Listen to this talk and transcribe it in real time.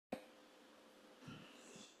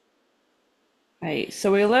Right,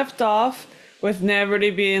 so we left off with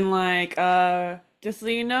Neverty being like, just so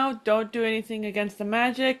you know, don't do anything against the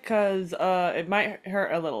magic, cause it might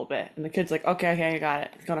hurt a little bit. And the kid's like, okay, okay, I got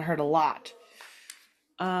it. It's gonna hurt a lot.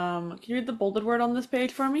 Can you read the bolded word on this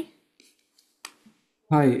page for me?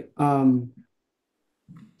 はい。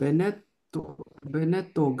ベネ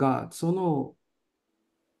ットがその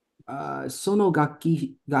楽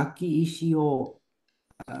器石を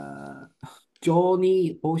ジョー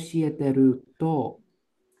に教えてると、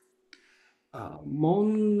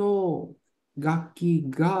門の楽器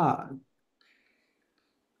が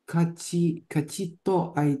カチッ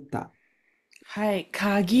と開いた。はい、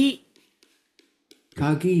鍵。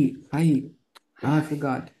はい。はい I はい。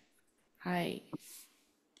forgot. はい。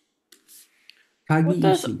鍵 What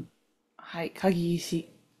does, 石。はい、鍵石.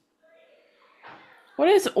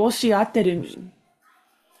 What does 押し当てる mean?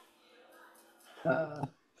 あー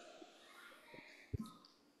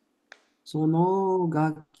その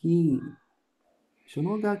楽器、そ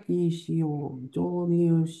の楽器石を上に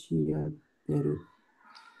教えてる。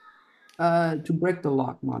To break the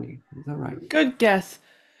lock, money. Is that right? Good guess.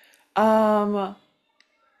 Um,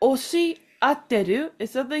 押し当てる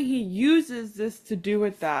is something he uses this to do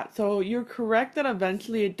with that. So you're correct that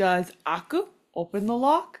eventually it does aku, open the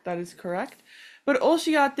lock. That is correct. But 押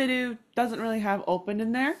し当てる doesn't really have open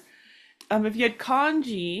in there. If you had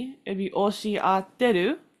kanji, it'd be 押し当て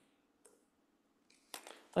る,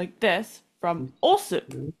 like this, from osu,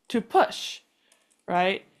 to push,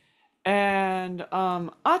 right? And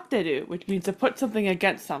ateru, which means to put something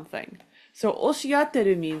against something. So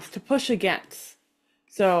oshiateru means to push against.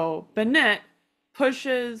 So Bennett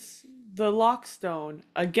pushes the lock stone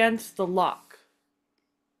against the lock.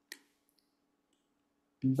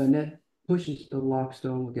 Bennett pushes the lock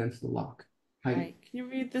stone against the lock. はい。Hi, can you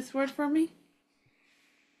read this word for me?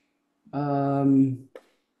 Um,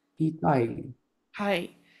 痛い。Hi.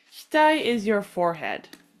 Hitai is your forehead.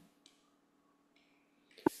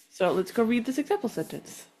 So let's go read this example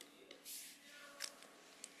sentence.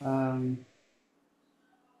 Um,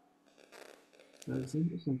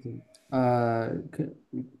 something.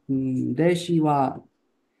 弟子は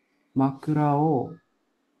枕を、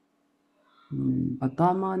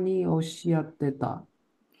頭に押し当てた。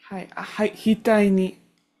Hi. Hi. Hitai ni.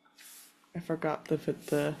 I forgot to put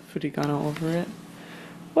the furigana over it.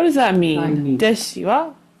 What does that 額 mean? に、deshi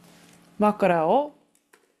wa makara o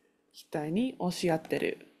hitai ni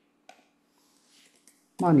oshiatteru.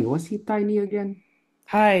 何 was he tiny again?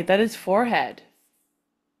 Hi, that is forehead.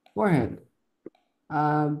 Forehead.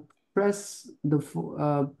 Press the,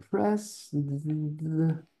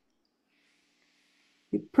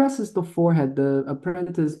 he presses the forehead. The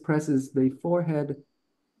apprentice presses the forehead.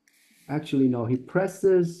 Actually, no, he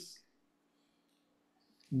presses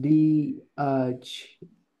the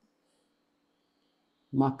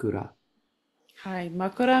makura. Hi,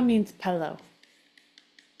 makura means pillow.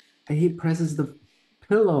 He presses the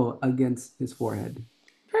pillow against his forehead.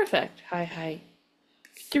 Perfect. Hi, hi.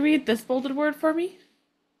 Could you read this bolded word for me?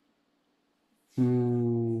 う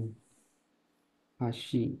ん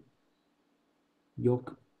橋、よ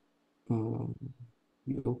く、うん、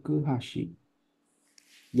よく橋。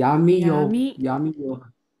Yami.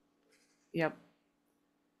 Yep.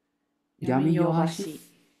 Yami 闇夜橋 yobashi.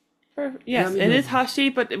 Yes, 闇 it 夜 is 橋 hashi,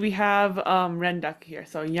 but we have rendaku here.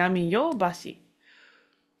 So yami yobashi.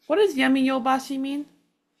 What does yami yobashi mean?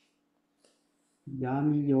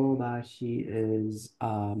 闇夜橋 is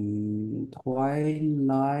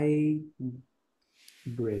Twilight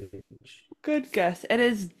Bridge. Good guess. It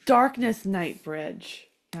is darkness night bridge.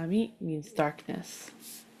 Yami means darkness.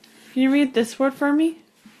 Can you read this word for me?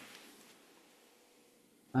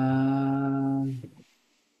 あ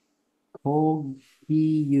呼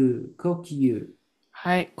吸.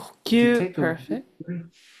 Hi, To kokyu. take a deep Perfect. breath.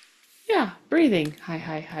 Yeah, breathing. Hi,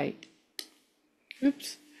 hi, hi.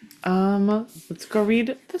 Oops. Let's go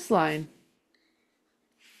read this line.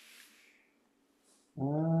 あ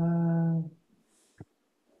ー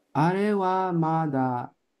あれはま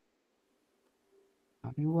だ、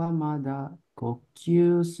あれはまだ呼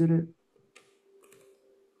吸する。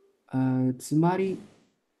つまり、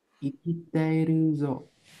生きているぞ。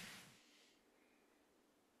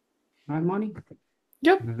Right, Money?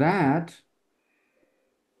 Yep. That,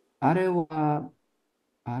 あれは、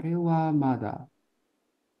あれはまだ。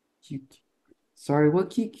Sorry, what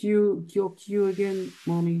Q again,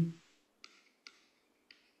 Money?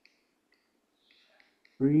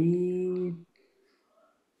 Breathe,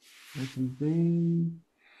 or something.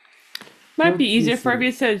 Might be easier for if 呼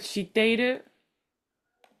吸する. you said shiteiru.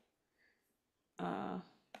 Uh,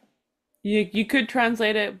 you could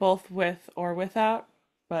translate it both with or without,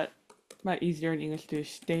 but easier in English to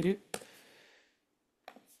している。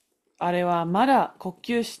あれはまだ呼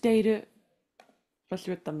吸している。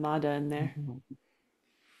Especially with the まだ in there.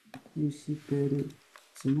 してる。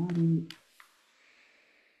つまり、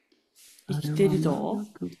生きてあれはまるぞ。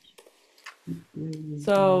だ呼吸してる So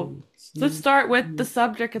ぞ。let's start with the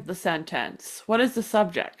subject of the sentence. What is the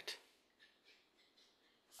subject?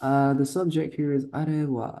 The subject here is あれ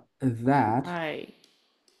は that. はい。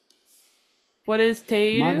What is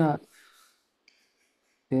ている？まだ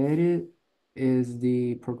てる is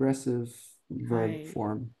the progressive は verb い。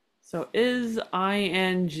form. So is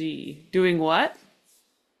ing doing what?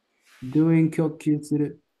 Doing 供給す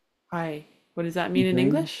る。はい。What does that mean in Breathing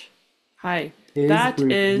English? はい。is That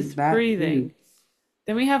breathing. is That is breathing.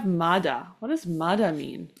 Then we have mada. What does mada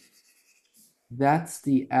mean? That's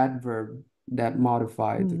the adverb that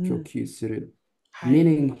modifies the うんうん。供給する, はい。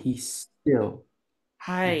meaning he's still.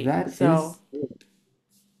 はい。That So, is,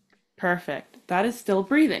 perfect. That is still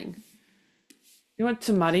breathing. You know what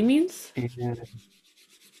tamari means? and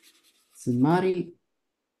つまり,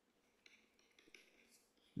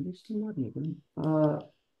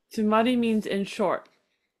 Tamari means in short.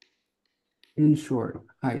 in short,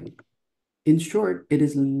 はい. In short, it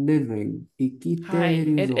is living. 生きてい Hi.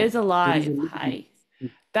 る It is ぞ. It is a alive. living. Hi.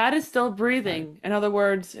 That is still はい. breathing. In other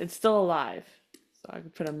words, it's still alive. So I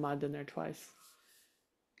could put a mud in there twice.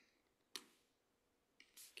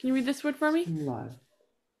 Can you read this word for me? Still alive.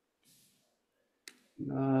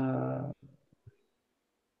 Uh,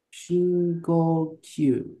 深呼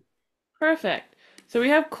吸. Perfect. So we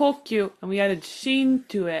have kokyu and we added shin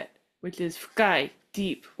to it, which is fukai,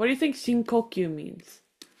 deep. What do you think shinkokyu means?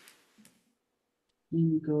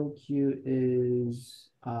 深呼吸 is,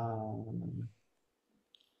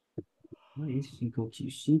 what is 深呼吸?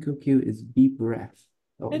 深呼吸 is deep breath.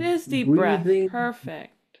 It Oh, is deep breath. breathing.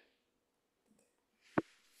 Perfect.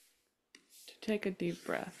 To take a deep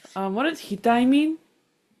breath. What does hitai mean?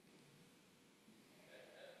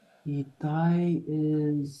 Itai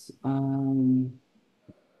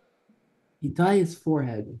is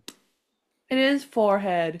forehead. It is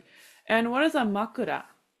forehead. And what is a makura?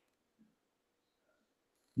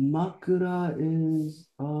 Makura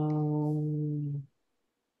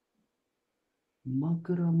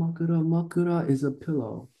is a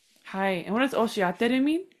pillow. Hi. And what does oshiateru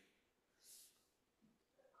mean?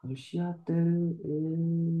 Oshiateru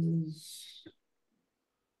is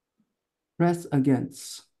press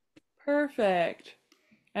against. Perfect.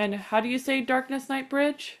 And how do you say darkness night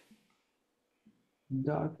bridge?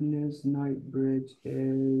 Darkness night bridge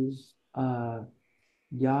is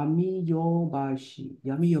Yami Yobashi.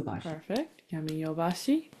 Yami Yobashi. Perfect. Yami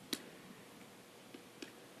yobashi.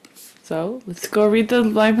 So let's go read the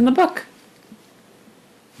line from the book.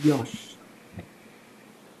 Yosh.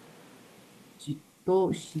 じっ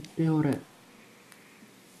としておれ。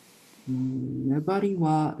粘り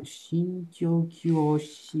は慎重きを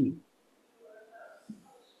し、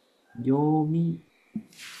読み、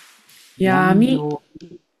闇 Yami. よ、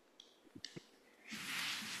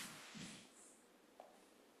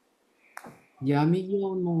闇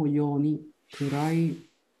夜のように暗い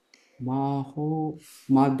窓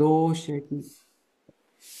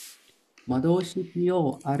敷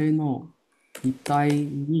をあれの額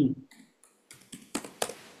に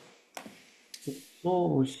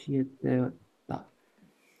そう教えてた。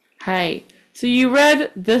Hi. So you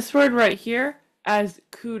read this word right here as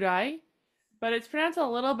kurai, but it's pronounced a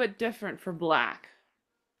little bit different for black.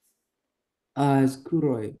 As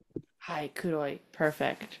黒い。Hi, kuroi.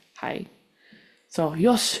 Perfect. Hi. So,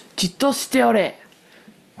 yosh, jitto shite ore.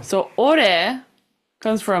 So, ore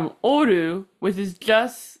comes from oru, which is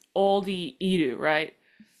just oldie iru, right?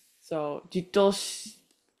 So,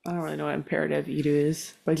 I don't really know what imperative iru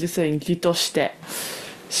is, but just saying jitto shite.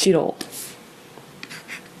 Shiro.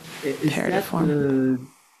 Is Imperative that form.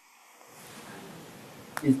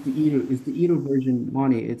 is the Edo version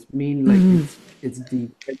money? It's mean like it's the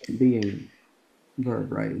present being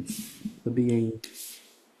verb, right? It's the being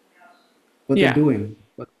what they're Yeah. doing,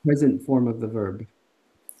 but present form of the verb.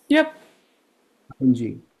 Yep.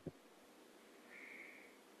 ing.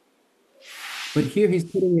 But here he's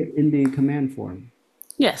putting it in the command form,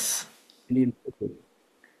 Yes. in the imperative.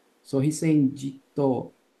 So he's saying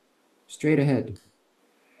jito, straight ahead.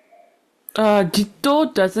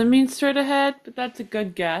 Jitto doesn't mean straight ahead, but that's a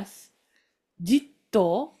good guess.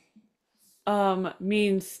 Jitto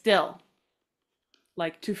means still,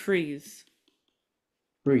 like to freeze.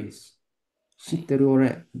 Freeze. Hi. Shitteru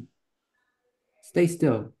ore. Stay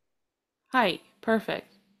still. Hi.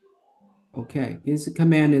 Perfect. Okay. His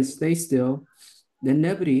command is stay still. Then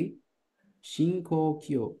nebri, shinko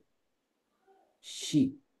kyo,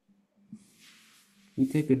 shi. He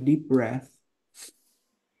take a deep breath,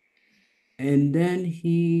 and then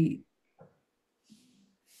hitai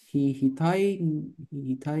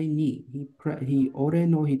ni he ore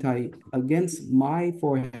no hitai against my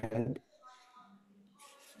forehead.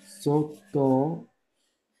 Soto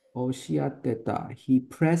oshiateta. He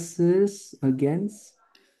presses against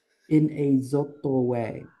in a zoto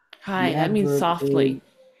way. The Hi, that means adverb is softly.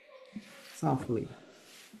 softly.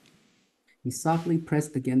 He softly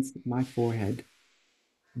pressed against my forehead.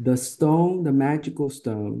 The stone, the magical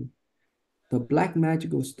stone, the black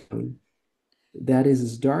magical stone that is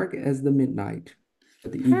as dark as the midnight,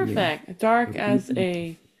 the evening. Perfect. Dark The as evening.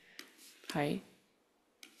 a hi.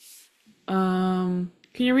 Can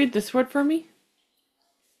you read this word for me?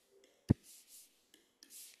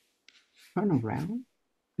 Turn around,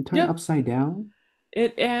 to turn Yep. upside down.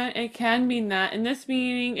 It can mean that. In this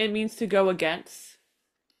meaning, it means to go against.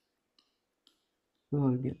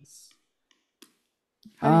 Oh, yes.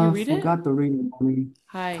 How do you read it? Forgot the reading, mommy.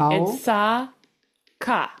 Hi. It's Kao, sa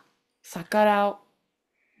ka. Sakarao.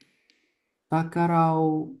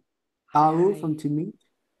 takarao, au Hi. from to meet.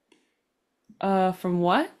 From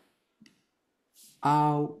what?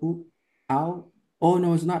 Au, au. Oh,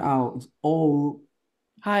 no, it's not au. It's o,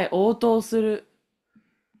 Hi. 応答する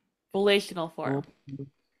relational o, form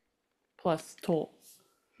plus to.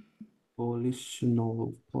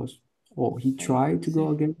 volitional plus. Oh, he Right. tried to go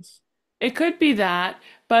against. It could be that,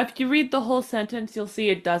 but if you read the whole sentence, you'll see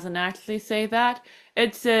it doesn't actually say that.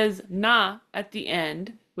 It says na at the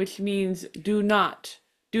end, which means do not.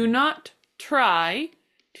 Do not try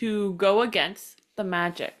to go against the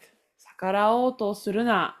magic. 逆らおうとする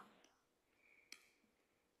な.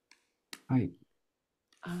 Right.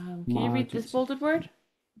 Can you read this bolded word?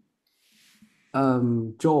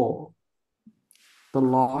 Joel, the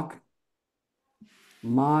lock,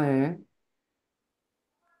 mae,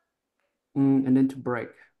 and then to break,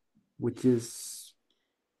 which is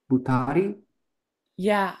butari,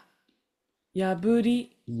 Yeah.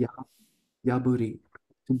 Yaburi. ya, yaburi,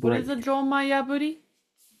 to What is a break. joma yaburi?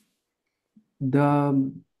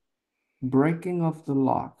 The breaking of the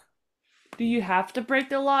lock. Do you have to break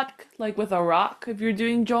the lock like with a rock if you're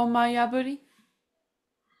doing joma yaburi?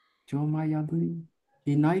 Joma yaburi,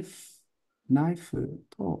 a knife.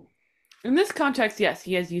 Oh, In this context, yes,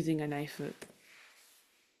 he is using a knife.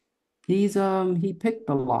 he picked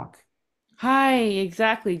the lock. Hi,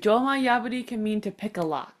 exactly. Joma yaburi can mean to pick a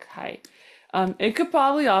lock. Hi. It could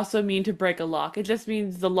probably also mean to break a lock. It just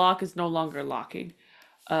means the lock is no longer locking.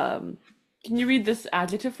 Um, can you read this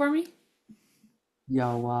adjective for me? Hi.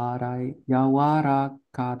 Yarakai,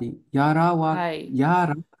 Yawarakai.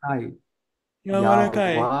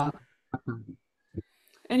 yawarakai.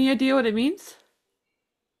 Any idea what it means?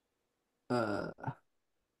 Uh,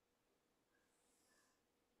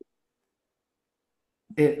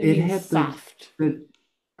 It it means had soft. the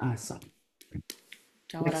so, like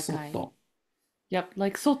Yawarakai. soto. Yep,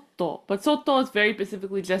 like sotto. But sotto is very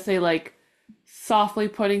specifically just say like softly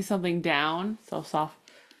putting something down. So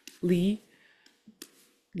softly.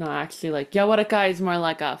 No, actually, like yawaraka is more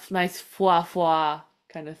like a nice fwa fwa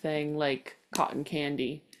kind of thing, like cotton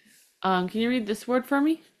candy. Can you read this word for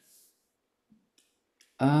me?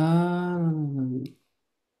 Um,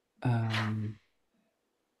 um,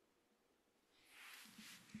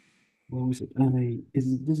 what was it?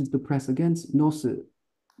 This is the press against nosu,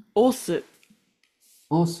 Osu.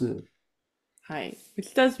 osu, Hi.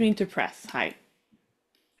 Which does mean to press. Hi.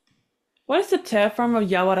 What is the te form of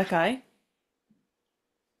yawarakai?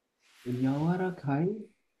 yawarakai.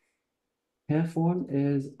 Hair form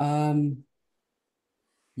is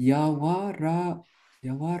yawara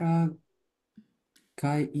yawara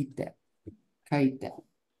kaite kaite.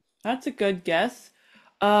 That's a good guess.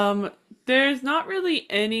 Um, there's not really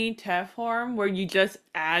any te form where you just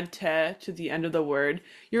add te to the end of the word.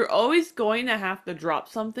 You're always going to have to drop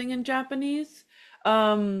something in Japanese.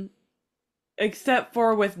 Um, except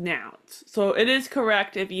for with nouns. So it is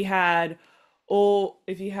correct if you had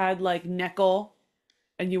if you had like nickel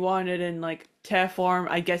and you wanted in like te form,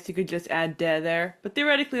 I guess you could just add de there. But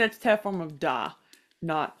theoretically that's te form of da,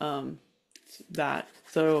 not that.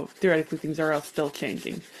 So theoretically things are all still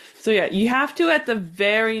changing. So yeah, you have to at the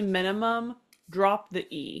very minimum drop the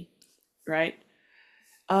e, right?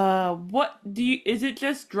 What do you is it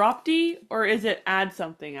just drop d or is it add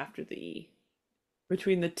something after the e?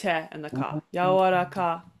 Between the te and the ka.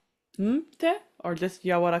 Yawaraka te or just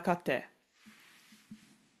yawarakate?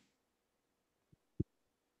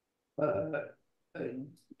 Uh, uh,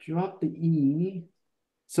 drop the e.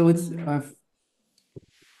 So it's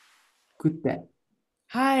kute.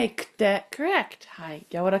 Hi, kte. Correct. Hi,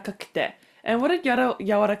 yawarakakute. And what did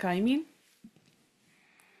yawarakai mean?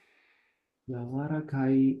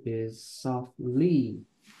 Yawarakai is softly.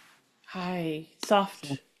 Hi, soft.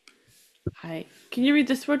 Soft. Hi. Can you read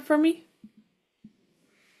this word for me?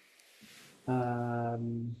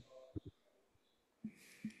 Um,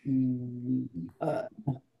 mm, uh,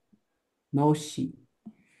 noshi.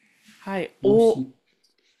 Hi. Noshi.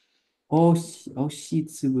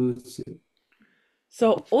 Oshitsubusu.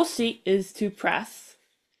 So oshi is to press,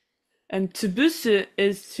 and tsubusu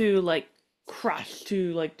is to like crush,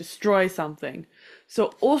 to like destroy something. So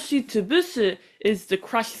oshi tsubusu is to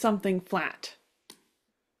crush something flat.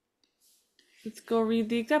 Let's go read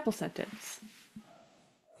the example sentence.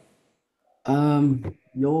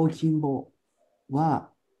 用品棒は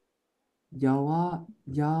やわ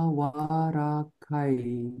らか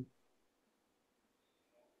い、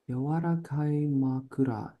柔らかい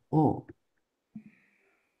枕を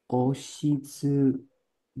押しつ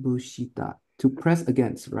ぶした。To press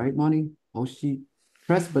against, right, Money?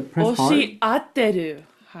 press, but press hard. 押し当てる.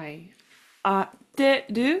 Hi. 当て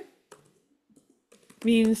る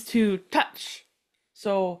means to touch.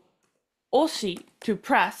 So oshi, to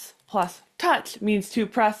press, plus touch means to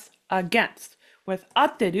press against, with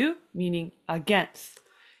ateru meaning against.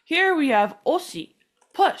 Here we have oshi,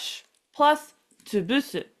 push, plus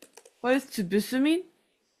tsubusu. What does tsubusu mean?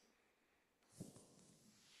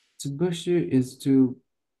 Tsubushi is to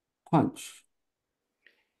punch.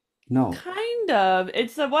 No. Kind of.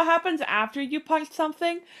 It's what happens after you punch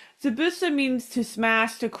something. Tsubusu means to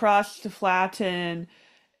smash, to crush, to flatten,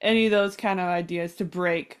 any of those kind of ideas, to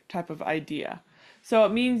break type of idea. So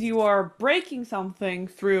it means you are breaking something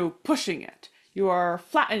through pushing it. You are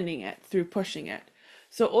flattening it through pushing it.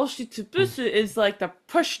 So oshitsubusu is like the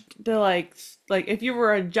push, the like if you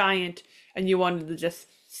were a giant and you wanted to just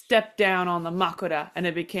step down on the makura and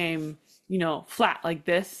it became, flat like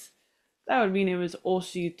this. That would mean it was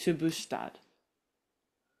oshitsubushitad.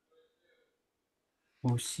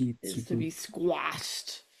 Is to Oshitsubu. be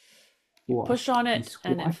squashed. You push Squash. on He it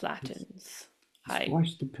and it squashed, flattens. he Hi.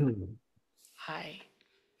 squashed the pillow. Hi.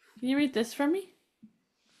 Can you read this for me?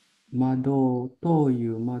 窓とい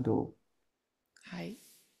う窓. Hi.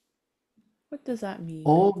 What does that mean?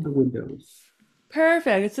 All the windows.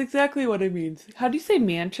 Perfect. It's exactly what it means. How do you say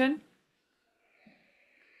mansion?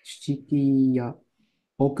 敷や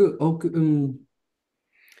奥、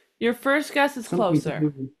Your first guess is something to closer. do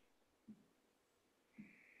with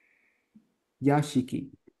屋敷.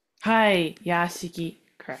 Hi. Yashiki.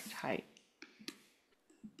 Correct. Hi.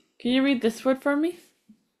 Can you read this word for me?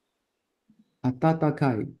 暖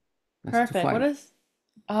かい. That's to Perfect. What fight. is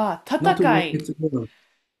Not to warm, tatakai? it's warm.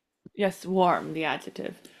 Yes, warm, the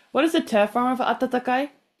adjective. What is the te form of atatakai?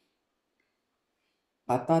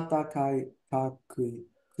 暖かいかく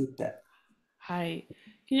て. Hi.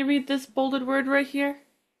 Can you read this bolded word right here?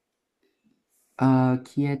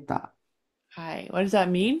 消えた. Hi. What does that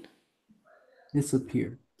mean?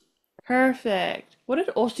 Disappear. Perfect. What did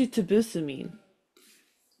oshitsubusu mean?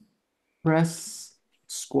 Press,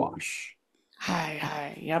 squash. Hi,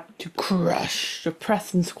 hi. Yep, to crush, to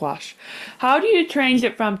press and squash. How do you change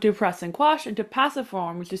it from to press and squash into passive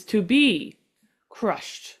form, which is to be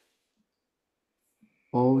crushed?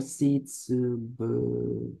 押しつ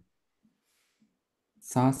ぶ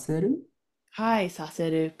させる. Hi,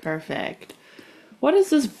 saseru. Perfect. What is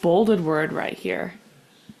this bolded word right here?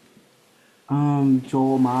 錠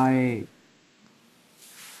前.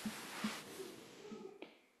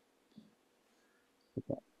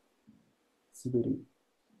 Tsuburi.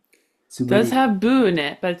 Does Tsuburi. have bu in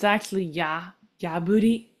it, but it's actually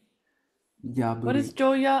yaburi. What is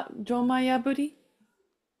Yaburi. joma yaburi?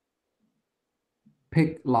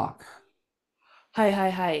 Pick lock. Hi, hi,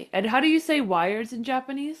 hi. And how do you say wires in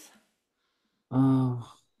Japanese? 針.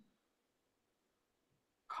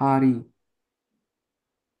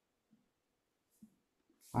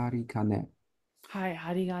 針金. Hi,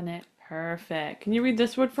 harigane. Perfect. Can you read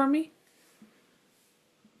this word for me?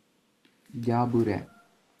 破れ.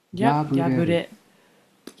 Yep, 破れる. yabure.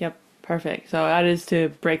 Yep, perfect. So that is to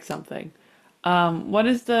break something. What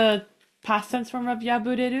is the past tense form of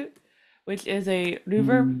yabureru, which is a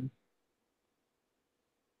reverb?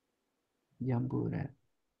 破れ.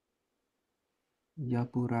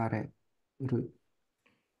 破られる.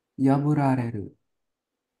 破られる.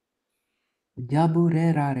 破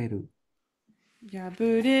れられる.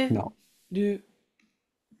 Yabureru. No.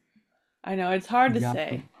 I know it's hard to や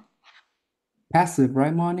say. Passive,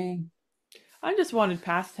 right, Money? I just wanted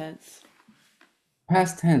past tense.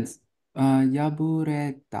 Past tense. 破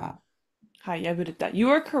れた. Hi, yabureta. You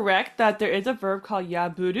are correct that there is a verb called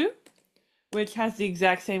yaburu, which has the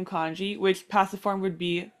exact same kanji, which passive form would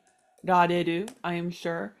be rareru, I am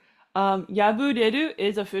sure. Yabureru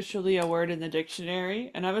is officially a word in the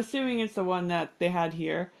dictionary, and I'm assuming it's the one that they had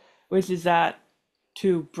here, which is that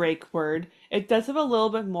to break word. It does have a little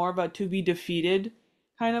bit more of a to be defeated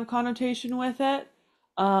kind of connotation with it.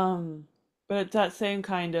 Um, but it's that same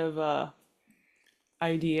kind of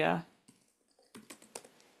idea.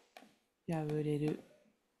 Yabureru.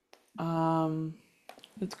 Um,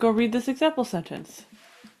 let's go read this example sentence.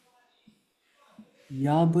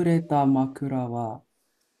 破れた枕は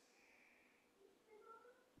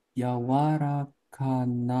柔らか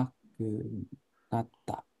なくなっ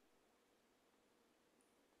た。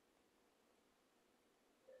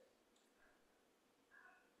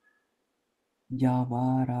柔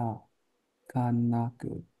らかな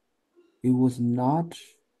く. It was not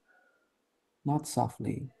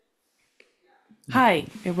softly. Hi,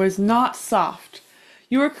 it was not soft.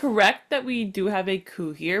 You are correct that we do have a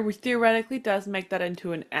ku here, which theoretically does make that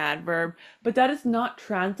into an adverb, but that is not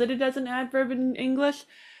translated as an adverb in English.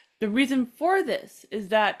 The reason for this is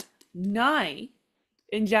that nai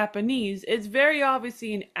in Japanese is very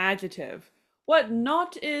obviously an adjective. What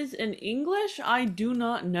not is in English, I do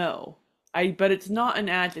not know. But it's not an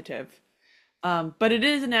adjective. But it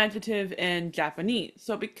is an adjective in Japanese.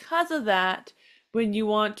 So because of that, when you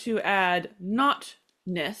want to add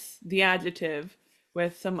notness, the adjective,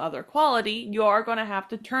 with some other quality, you are going to have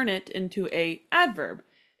to turn it into a adverb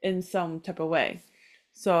in some type of way.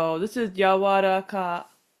 So this is yawaraka,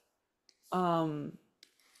 um,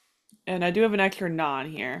 and I do have an extra non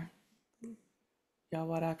here.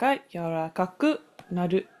 Yawarakai, yawarakaku,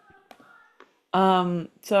 naru.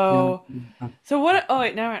 So Yeah. so what? Oh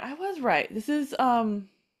wait, never mind. I was right. This is never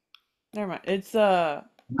mind. It's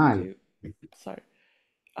Night. two. Sorry.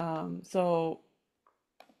 So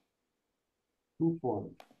True form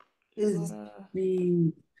is yawara.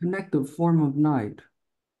 the connective form of night.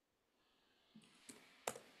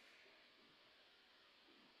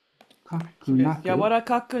 Kakunaku.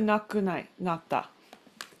 Yawarakaku nakunai, natta.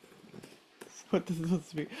 That's what this is supposed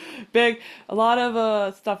to be. Big, a lot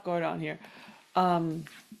of stuff going on here. Um,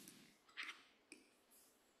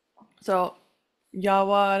 so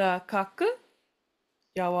yawarakaku,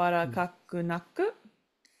 yawarakaku naku,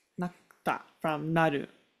 nakta from naru.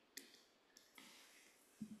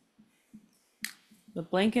 The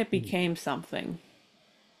blanket became something.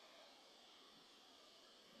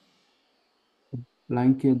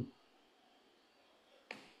 Blanket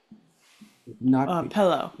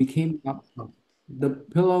Pillow. became not soft. The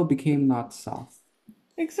pillow became not soft.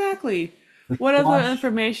 Exactly. The What other squash,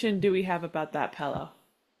 information do we have about that pillow?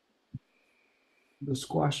 the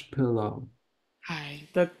squash pillow. Hi.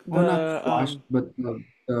 Oh, not squash, but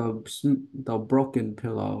the broken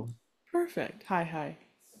pillow. Perfect. Hi.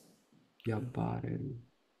 Yabaru.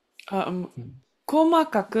 Um,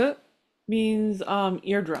 komakaku means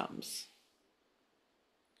eardrums.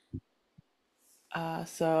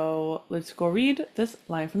 So let's go read this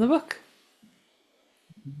line from the book.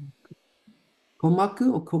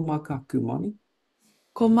 Komaku or komakaku, Moni?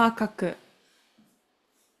 Komakaku.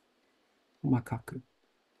 Komakaku.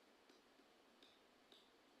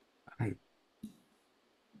 はい。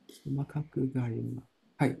細かくが今。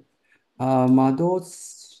はい。窓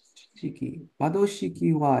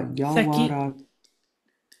式は柔Seki.ら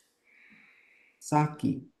さ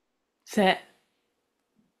き。Se.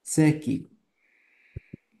 席。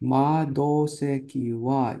窓席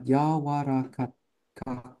は柔らか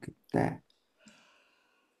くて、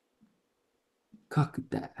かく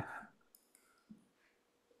て。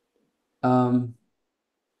Um,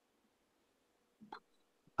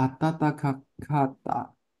 暖かかっ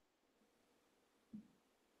た。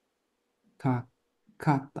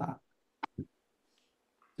かった。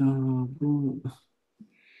分、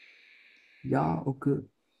やおく、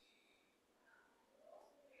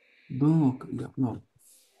分億、の、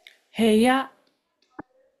Heya.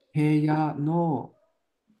 部屋の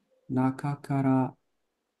中から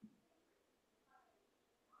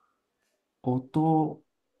音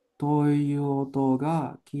という音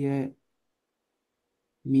が消え、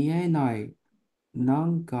見えないな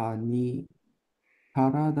んかに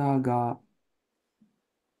体が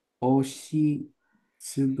押し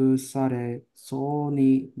つぶされそう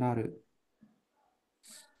になる。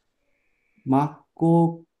真っ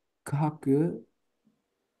向かく、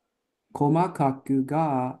細かく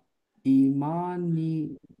が今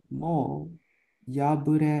にも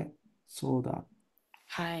破れそうだ。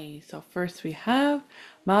Hi. So first we have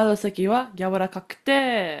Madoseki wa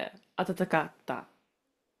yawarakakute atatatta.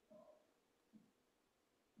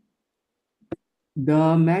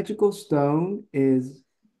 The magical stone is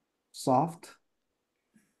soft,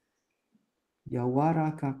 柔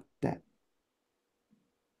らかくて。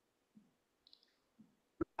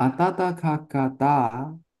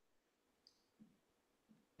Atatakakata,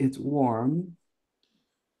 it's warm,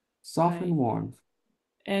 soft and はい。warm,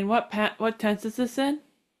 And what tense is this in?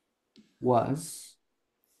 was,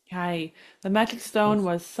 Hi. The magic stone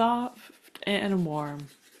was, was soft and warm.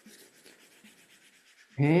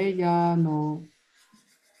 部屋の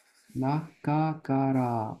中か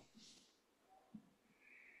ら、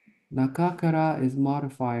中から is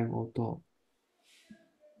modifying 音.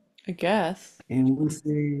 I guess. And we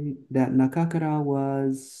say that Nakakara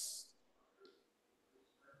was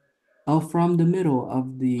from the middle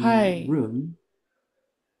of the Hi. room.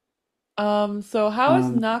 So how is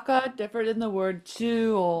Um, naka different than the word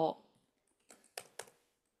chu or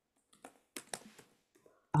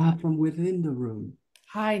from within the room.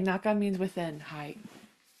 hi? Naka means within. Hi.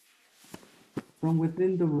 From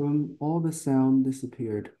within the room, all the sound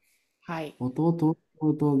disappeared. Hi. Oto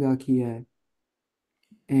ga kie.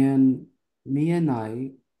 And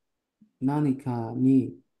mienai nanika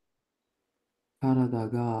ni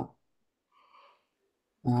karada ga.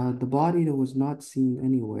 The body that was not seen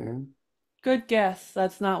anywhere. Good guess.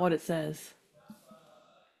 That's not what it says.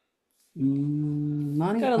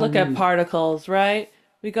 Nani, Gotta I look at mean, particles, right?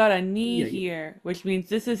 We got a ni yeah, here, which means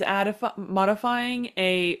this is modifying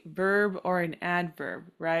a verb or an adverb,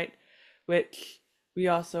 right? Which we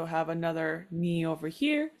also have another ni over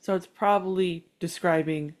here, so it's probably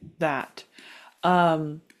describing that.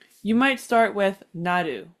 Um, you might start with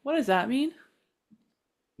naru. What does that mean?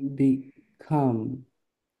 become,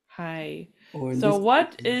 Hi. or in So this case,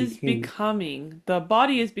 what is became. becoming? The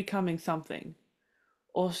body is becoming something.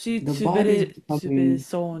 Oshi The body is tsubere becoming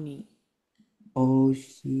so ni.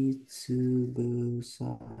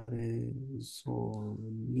 oshitsubusare so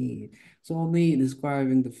ni. So ni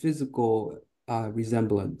describing the physical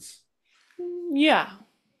resemblance. Yeah.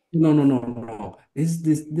 No. This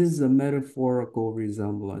is a metaphorical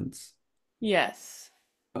resemblance. Yes.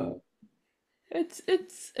 Uh, It's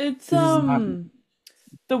this is not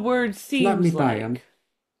the word it's not seems mitai. like.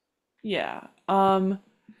 Yeah.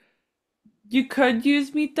 You could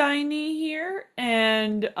use mitaini here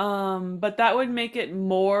and but that would make it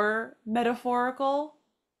more metaphorical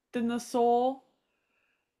than the soul.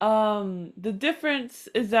 The difference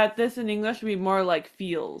is that this in English would be more like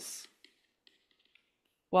feels,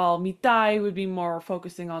 while mitai would be more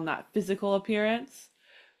focusing on that physical appearance.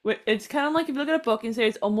 It's kind of like if you look at a book and say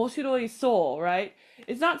it's omoshiroi soul, right?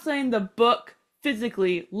 It's not saying the book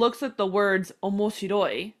physically looks at the words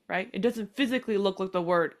omoshiroi, right? It doesn't physically look like the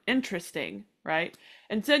word interesting, right?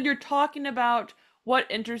 Instead, you're talking about what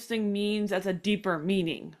interesting means as a deeper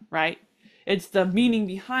meaning, right? It's the meaning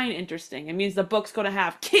behind interesting. It means the book's going to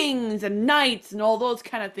have kings and knights and all those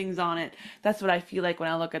kind of things on it. That's what I feel like when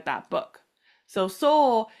I look at that book. So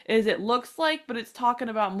soul is it looks like, but it's talking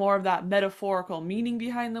about more of that metaphorical meaning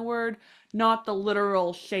behind the word, not the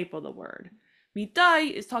literal shape of the word. Mitai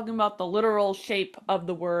is talking about the literal shape of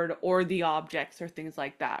the word or the objects or things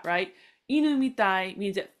like that, right? Inu mitai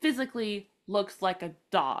means it physically looks like a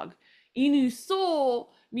dog. Inu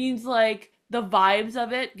soul means like the vibes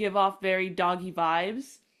of it give off very doggy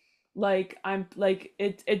vibes. Like I'm like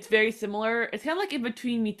it's very similar. It's kind of like in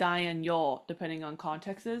between mitai and yo, depending on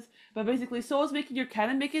contexts. But basically, so is making you're kind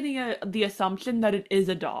of making the assumption that it is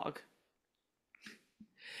a dog.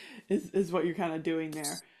 Is what you're kind of doing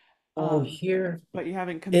there. Oh, here But you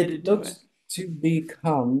haven't it committed to it. looks to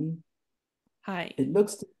become. Hi. It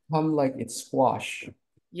looks to become like it's squash.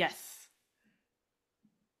 Yes.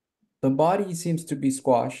 The body seems to be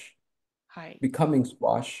squash, Hi. becoming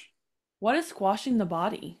squash. What is squashing the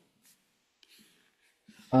body?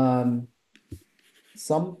 Um,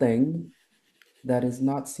 something that is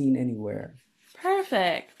not seen anywhere,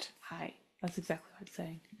 Perfect. Hi. That's exactly what I'm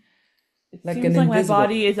saying. It like seems an like my invisible.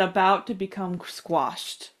 body is about to become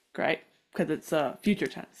squashed, right? Because it's a future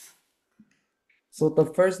tense. So the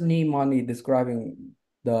first mnemonic describing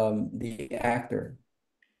the actor,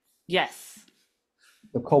 Yes.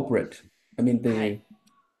 the culprit. I mean Hi. the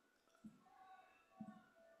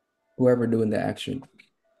whoever doing the action.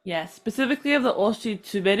 Yes. Specifically of the oshi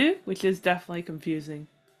tsuberu, which is definitely confusing.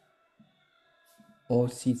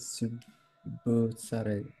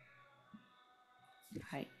 Oshitsubusare.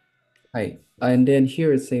 Hi. Hi. And then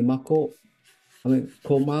here it's a I mean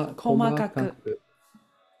Komakaku. komakaku,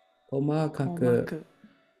 Komaku.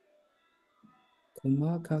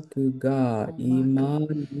 komakaku ga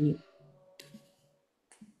Komaku.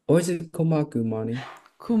 or is it komaku, Mani?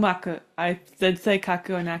 Kumaku. I did say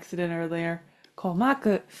kaku on accident earlier.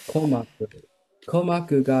 Komaku. Komaku.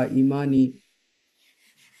 Komaku ga imani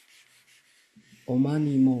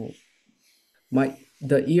omani mo.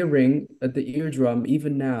 The earring, the eardrum,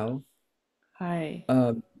 even now, Hi.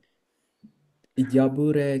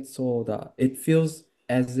 Yabure soda. It feels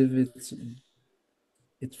as if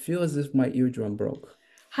my eardrum broke.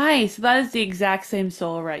 Hi, so that is the exact same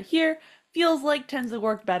soul right here. Feels like tends to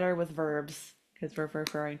work better with verbs because we're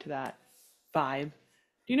referring to that vibe.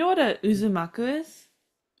 Do you know what a uzumaku is?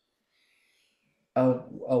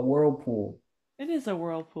 A whirlpool. It is a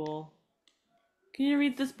whirlpool. Can you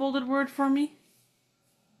read this bolded word for me?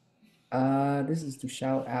 This is to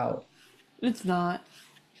shout out. It's not.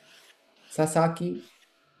 Sasaki?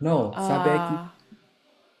 No, Sabeki. Uh,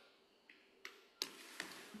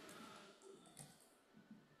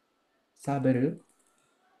 Saberu.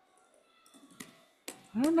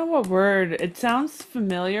 I don't know what word. It sounds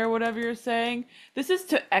familiar, whatever you're saying. This is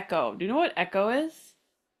to echo. Do you know what echo is?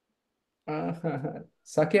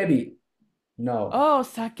 Sakebi. No. Oh,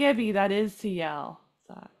 sakebi. That is to yell.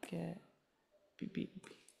 Sakebi.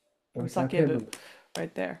 Or From sakebu. sakebu.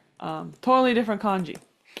 Right there. Totally different kanji.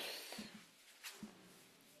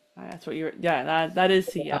 That's what you're. Yeah, that is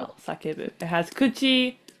to Oh, yell. Sakebu. It has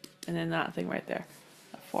kuchi, and then that thing right there.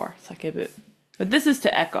 For sakebu. But this is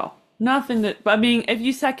to echo. Nothing that. I mean, if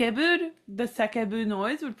you sakebu'd, the sakebu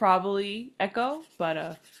noise would probably echo,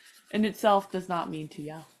 but in itself does not mean to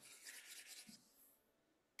yell.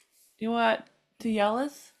 You know what to yell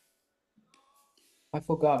is? I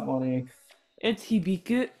forgot, Moni. It's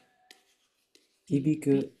hibiku.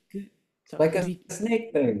 Hibiku. Hibiku. So Like a hibiku.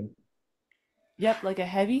 snake thing. Yep, like a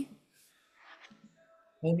heavy.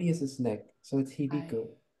 Maybe it's a snake. So it's Hi. hibiku.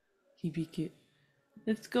 Hibiku.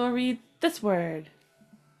 Let's go read this word.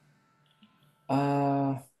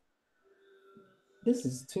 Uh, this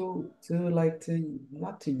is to like to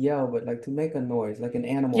not to yell, but like to make a noise, like an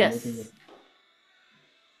animal making a Yes.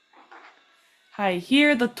 Hi,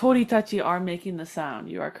 here the toritachi are making the sound.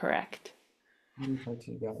 You are correct.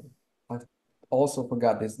 yell. I also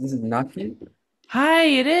forgot this. This is naki. Hi,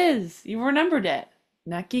 it is. You remembered it.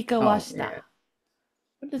 Naki Oh kawashita. man,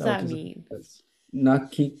 What does that was that just mean? this.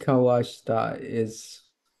 Naki kawashita is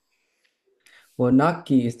well,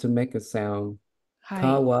 naki is to make a sound. Hi.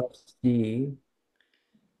 Kawashita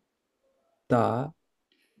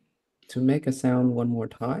to make a sound one more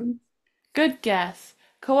time. Good guess.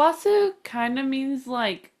 Kawasu kind of means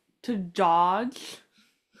like to dodge.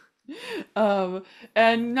 Um,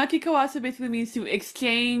 and Naki kawasu basically means to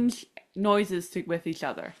exchange noises with each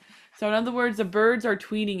other. So in other words, the birds are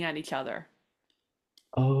tweeting at each other.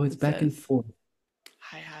 Oh, it's It back and says forth.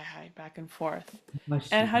 hi, hi, hi, back and forth.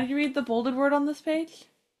 And how Kawashi. do you read the bolded word on this page?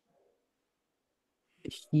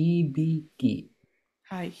 Hibiki.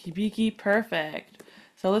 Hi, hibiki, perfect.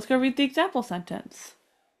 So let's go read the example sentence.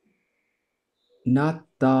 なっ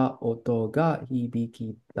た音が響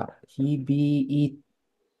きた。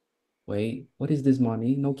Wait, what is this,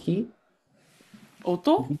 money? No key?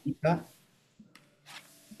 音? 響いた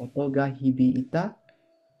音が響いた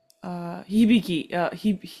響き、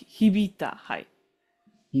響いた。はい。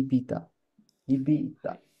響いた響い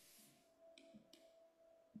はい。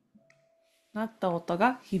たなった音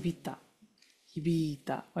が響いた。響い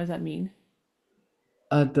た。What does that mean?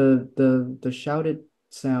 The shouted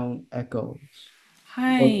sound echoes. Or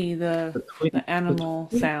はい。The, the tweet, the the animal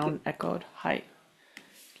tweet, sound echoed. Hi.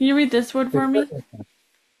 Can you read this word the for me?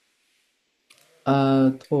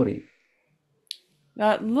 tori.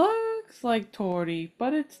 That looks like Tori,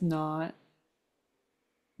 but it's not.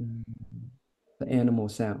 Mm, the animal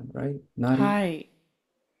sound, right? Hi.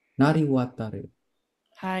 Nari wataru.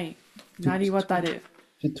 Hi. To, Nari to, wataru.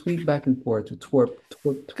 to tweet back and forth, to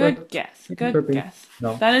Good guess. Good twerping. guess.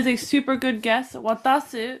 No. That is a super good guess.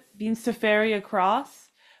 Watasu means to ferry across,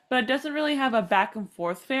 but it doesn't really have a back and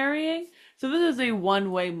forth ferrying. So this is a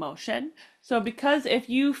one-way motion. So because if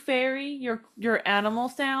you ferry your animal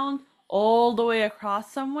sound all the way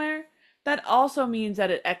across somewhere, that also means that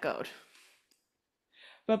it echoed.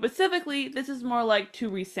 But specifically, this is more like to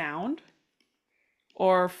resound,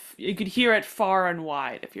 or you could hear it far and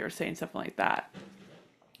wide if you're saying something like that.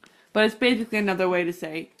 But it's basically another way to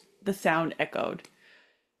say the sound echoed.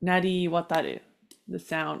 Nari wataru. The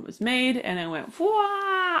sound was made and it went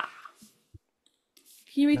Wah!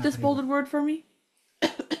 Can you read this Nari bolded word for me?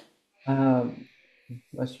 Um,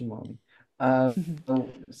 bless you, mommy. So,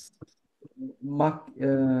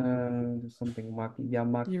 something maki, You're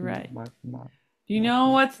yamaki, right. Do you know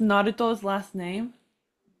maki. what's Naruto's last name?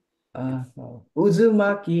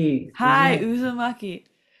 Uzumaki, Hi, Uzumaki. Uzumaki.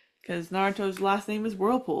 Because Naruto's last name is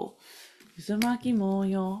Whirlpool. Uzumaki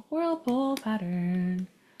moyo, whirlpool pattern.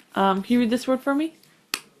 Can you read this word for me?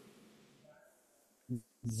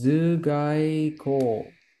 Zugaiko,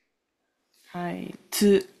 Hi,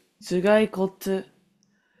 tsu, tsugai kotsu.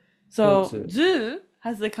 So, kotsu. zu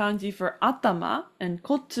has the kanji for atama, and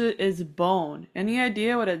kotsu is bone. Any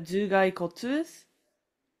idea what a jugai kotsu is?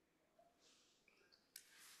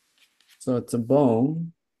 So it's a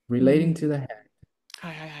bone relating Mm-hmm. to the head,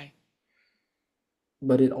 Hi, hi, hi.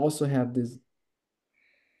 but it also have this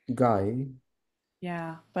guy.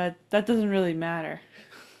 Yeah, but that doesn't really matter.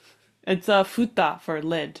 It's a futa for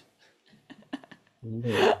lid.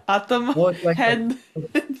 Lid. Atama, Oh, it's like head.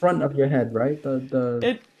 the front of your head, right? The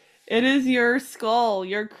It it is your skull,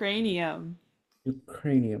 your cranium. your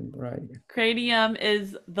cranium, right? Cranium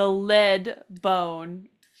is the lid bone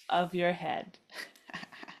of your head.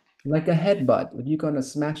 Like a headbutt. If you're gonna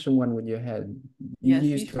smash someone with your head, you Yes,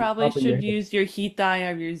 use you the probably top of your should head. use your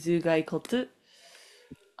hitai of your zugai kotu.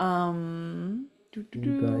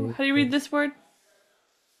 You guys, How do you read this word?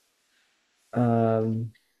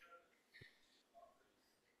 um,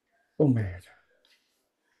 oh man,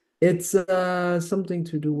 it's something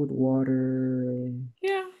to do with water.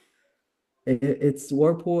 Yeah, It's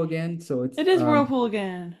whirlpool again, so it's it is whirlpool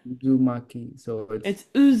again. Uzumaki. So it's It's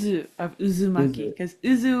uzu of uzumaki Uzu because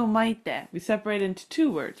uzu maite. We separate into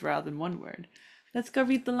two words rather than one word. Let's go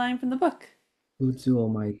read the line from the book.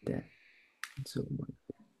 Uzuomaite. Uzuomaite.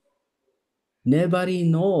 粘り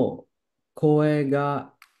の声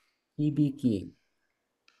が響き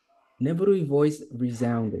Neburi voice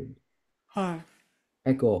resounded. Hi.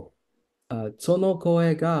 Echo. その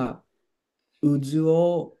声が渦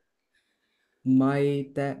を巻い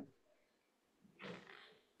て、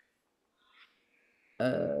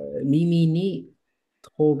耳に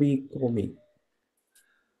飛び込み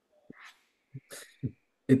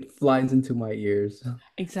It flies into my ears.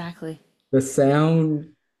 Exactly. The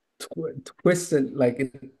sound twisted like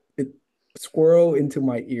it swirl into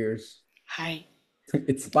my ears. Hi.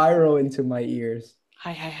 It spiral into my ears.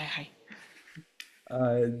 Hi, hi, hi, hi.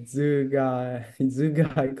 頭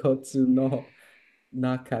蓋骨の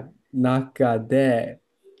中で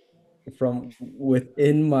from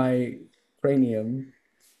within my cranium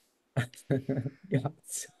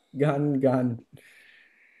gun gun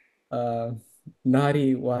uh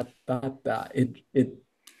nari watata it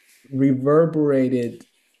reverberated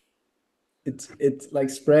it's like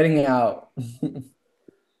spreading out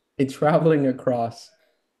it's traveling across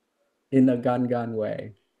in a gun gun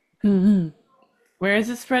way Hmm. Where is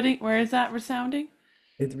it spreading? Where is that resounding?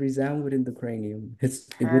 it resound within the cranium it's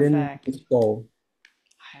within the Perfect. skull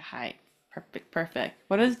Hi, hi. Perfect, perfect.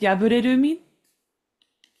 What does yabureru mean?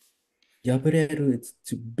 yabureru it's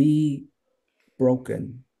to be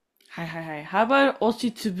broken Hi, hi, hi. How about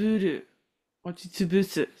oshitsuburu?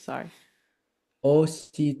 Oshitsubusu, sorry.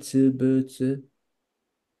 oshitsubutsu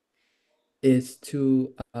is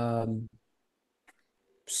to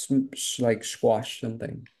like squash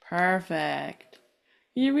something. Perfect.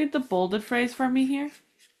 Can you read the bolded phrase for me here?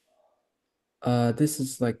 This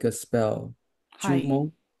is like a spell. はい。注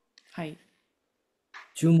文はい。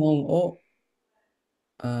注文を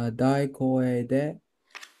大声で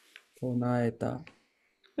唱えた。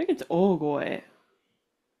I think it's ogoe.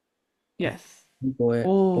 Yes. 大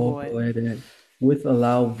Ogoe. 声で with a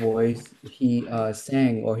loud voice he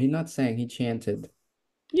sang or he not sang he chanted.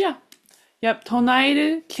 Yeah. Yep.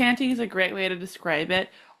 Tonaeru, chanting is a great way to describe it.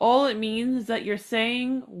 All it means is that you're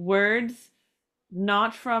saying words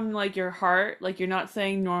not from like your heart, like you're not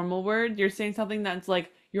saying normal words. You're saying something that's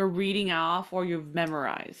like you're reading off or you've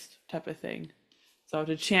memorized type of thing. So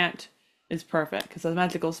to chant is perfect because a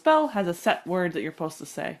magical spell has a set word that you're supposed to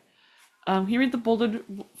say. Can you read the bolded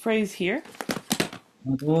phrase here?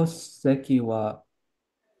 窓席は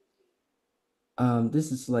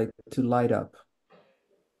this is like to light up.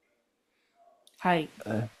 Hi.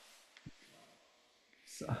 Uh,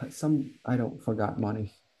 some I don't forgot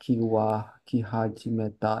money. Ki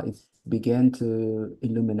hajimeta it began to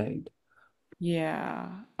illuminate. Yeah.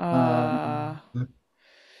 Um,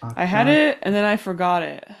 I had Aka, it and then I forgot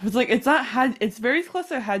it. It's like it's not it's very close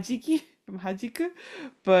to Hajiki from Hajiku,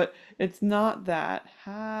 but it's not that.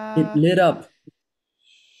 it lit up.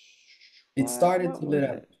 It started What to lit was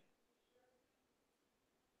up. it?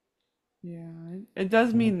 Yeah, it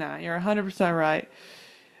does Uh, mean that. You're 100% right.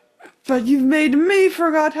 But you've made me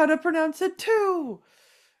forgot how to pronounce it too.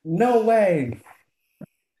 no way.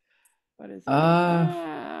 What is it?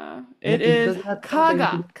 Uh, It it is does have something to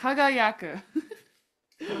Kaga, do Kagayaku.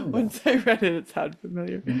 with that. Once I read it, it sounded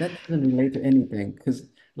familiar. And that doesn't relate to anything because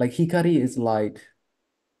like Hikari is light.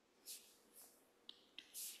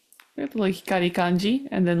 We have to like hikari kanji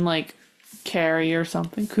and then like carry or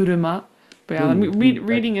something. Kuruma. But yeah, Like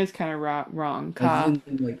reading is kind of wrong. like Ka.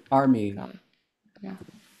 in like army. Ka. Yeah.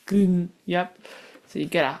 Gun. Yep. So you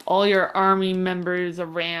get all your army members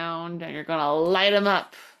around and you're gonna light them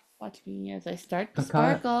up. Watch me as I start to Kaka,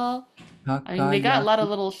 sparkle. I mean, they got a lot kakayaku, of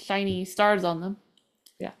little shiny stars on them.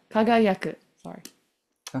 Yeah, kagayaku. Sorry.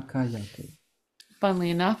 kakayaku.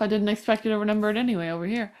 Funnily enough, I didn't expect you to remember it anyway over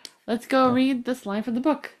here. Let's go read this line from the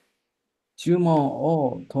book. 呪文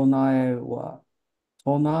を唱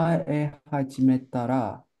え始めた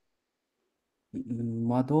ら、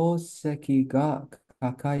窓石が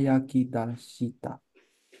輝き出した。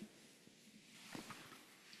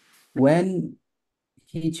When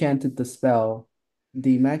he chanted the spell,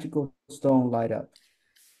 the magical stone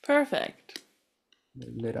Perfect.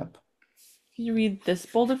 lit up. Can you read this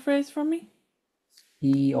bolded phrase for me?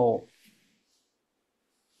 Hio,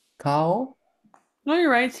 kao, No, you're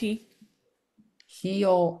right, it's he.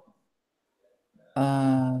 hio,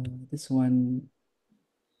 this one,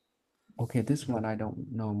 okay, this one I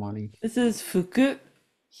don't know, Money. This is fuku,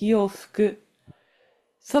 hiofuku.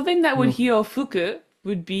 Something that would Hio, hiofuku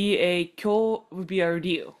would be a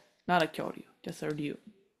ryu, not a kyoryu, just a ryu.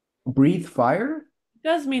 breathe fire?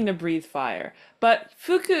 Does mean to breathe fire, but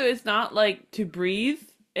fuku is not like to breathe.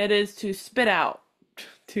 It is to spit out,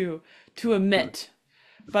 to emit.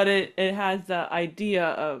 But it has the idea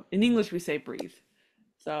of, in English we say breathe.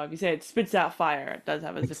 So if you say it spits out fire, it does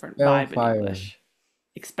have a different Expel vibe in fire. English.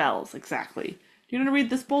 Expels, exactly. Do you want to read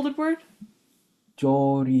this bolded word?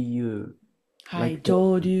 Joryu, Hi, like the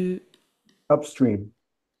Joryu. upstream.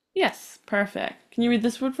 Yes, perfect. Can you read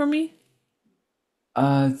this word for me?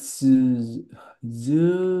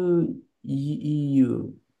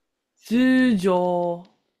 Zuyu, Zujo.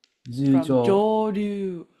 From Zujo,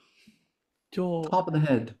 Joryu. Jo. top of the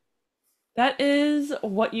head. That is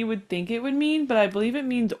what you would think it would mean, but I believe it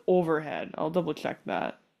means overhead. I'll double check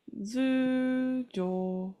that.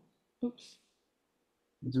 Zujo. Oops.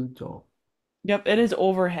 Zujo. Yep, it is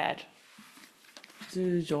overhead.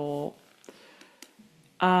 Zujo.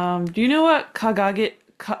 Do you know what kakageru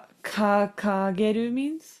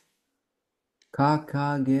means?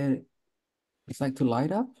 Kakage, it's like to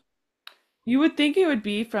light up? You would think it would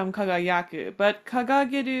be from kagayaku, but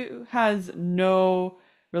kagageru has no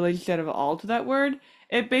relationship at all to that word.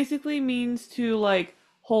 It basically means to like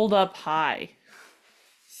hold up high.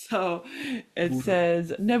 So it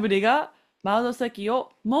says, Neburi ga Maroseki o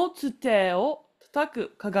motsu te o tataku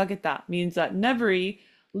kagageta means that Neburi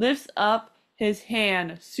lifts up his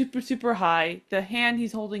hand super, super high. The hand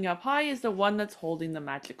he's holding up high is the one that's holding the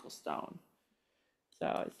magical stone.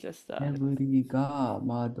 So it's just Neburi ga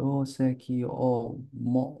madoseki o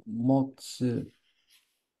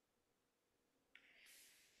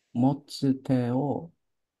motsu te o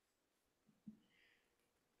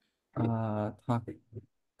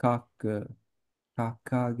takaku,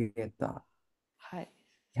 kakageta. はい。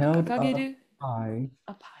そう、Held 掲げ up る high,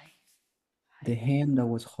 up high. the hand that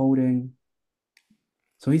was holding.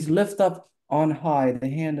 So he's lift up on high, the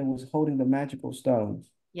hand that was holding the magical stone.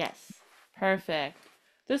 Yes. Perfect.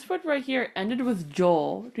 This word right here ended with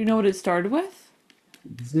Joel. Do you know what it started with?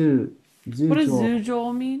 What does Zujo.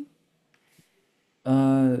 Zujol mean?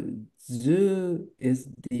 Uh, Zu is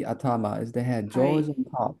the atama, is the head. Jo Hi. is on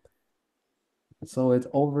top. So it's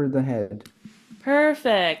over the head.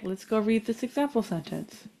 Perfect. Let's go read this example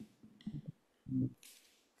sentence.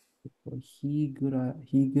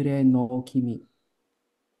 Higure no kimi.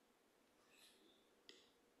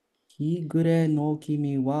 Higure no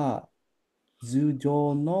kimi wa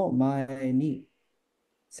Zujo no mae ni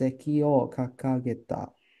seki o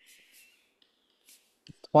kakageta.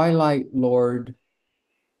 Twilight Lord,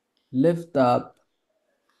 lift up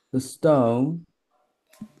the stone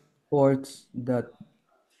towards the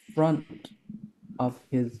front of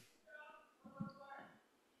his,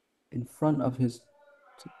 in front of his,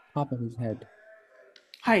 top of his head.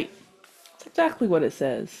 Hi. That's exactly what it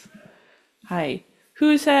says. Hi.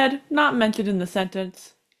 Whose head? Not mentioned in the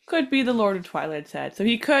sentence. Could be the Lord of Twilight's head. So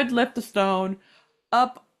he could lift the stone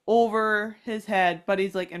up over his head, but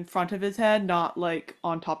he's like in front of his head, not like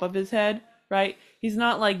on top of his head, right? He's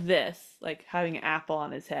not like this, like having an apple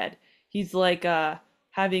on his head. He's like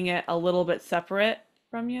having it a little bit separate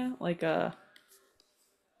from you, like Hi.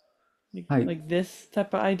 like this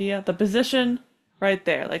type of idea. The position right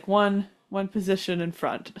there, like one position in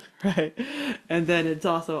front, right? And then it's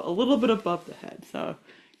also a little bit above the head, so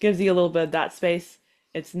gives you a little bit of that space.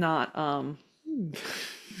 It's not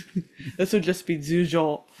this would just be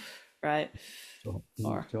Zuzhou, right? Or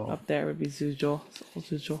Zujo. up there would be Zuzhou,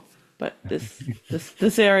 Zuzhou. But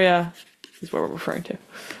this area is what we're referring to.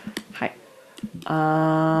 Hi.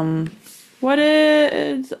 What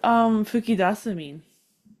is Fukidasu mean?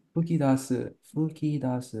 Fukidasu.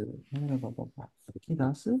 Fukidasu?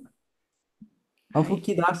 Oh, Hi.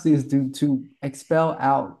 fukidasu is to expel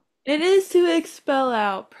out It is to expel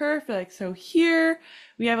out. Perfect. So here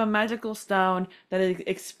we have a magical stone that is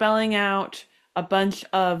expelling out a bunch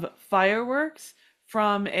of fireworks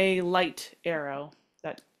from a light arrow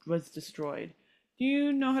that was destroyed. Do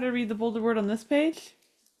you know how to read the bolded word on this page?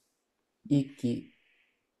 息。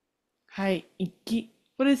Hi, ikki.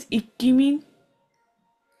 What does ikki mean?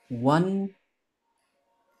 One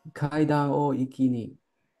階段を一気に。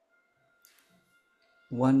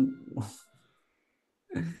One,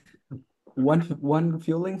 one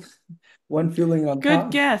feeling, one feeling on Good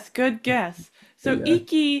top. guess. Good guess. So So yeah.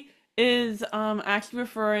 iki is actually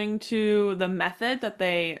referring to the method that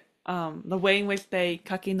they the way in which they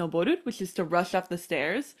kake noboru, which is to rush up the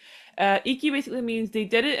stairs. Iki basically means they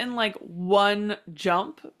did it in like one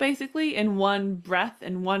jump, basically, in one breath,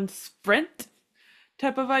 in one sprint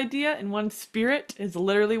type of idea, in one spirit is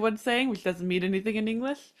literally what it's saying, which doesn't mean anything in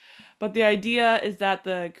English. But the idea is that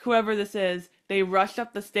the whoever this is, they rushed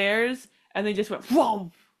up the stairs and they just went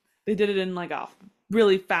whoa. They did it in like a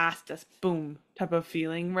really fast, just boom type of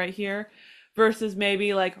feeling right here. Versus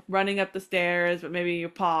maybe like running up the stairs, but maybe you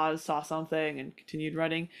paused, saw something, and continued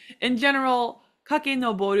running. In general, Kake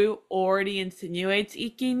no Boru already insinuates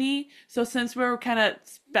Ikini, so since we're kind of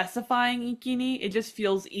specifying Ikini, it just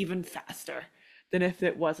feels even faster than if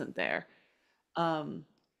it wasn't there. Um,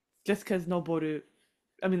 just because Noboru,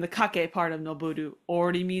 I mean, the Kake part of Noboru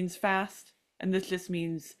already means fast, and this just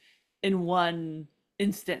means in one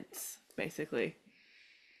instance, basically.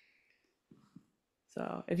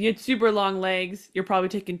 So if you had super long legs, you're probably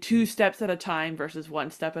taking two steps at a time versus one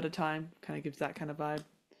step at a time. Kind of gives that kind of vibe.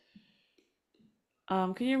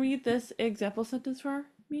 Can you read this example sentence for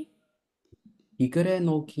me? 日暮れ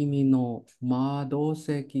の君の窓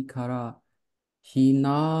席からひ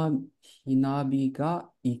な、花火が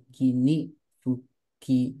一気に吹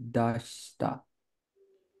き出した。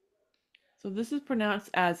So this is pronounced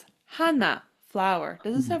as hana, flower.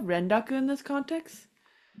 Does this have rendaku in this context?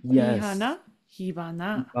 Yes. Hihana,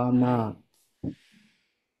 hibana. Hi. Ivana.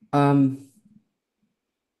 Um,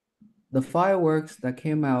 the fireworks that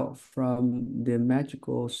came out from the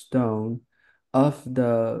magical stone of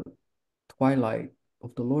the Twilight,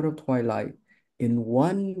 of the Lord of Twilight, in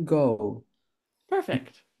one go, it,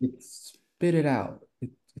 Perfect. it spit it out. It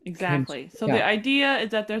came Exactly. So straight the out. idea is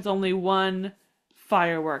that there's only one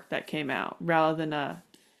firework that came out rather than a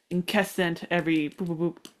incessant every boop boop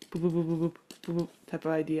boop boop boop boop boop boop boop type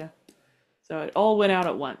of idea. So it all went out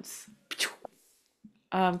at once.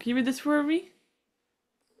 Can you read this for me?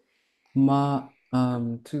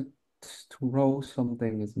 To roll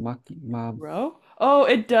something is maki, Row? Oh,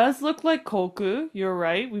 it does look like koku. You're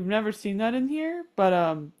right. We've never seen that in here, but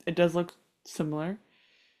it does look similar.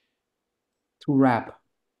 to wrap,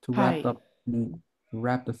 to wrap Hi. up,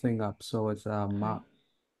 wrap the thing up. So it's Hi.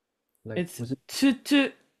 like It's was it tsu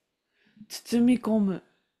tsutsumikomu.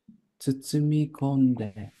 包み込ん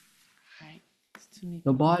で Hi.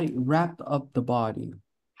 the Tsutsumikomu. body, wrapped up the body,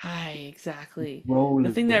 Hi, exactly. roll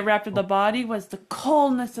The thing that it, wrapped up the body was the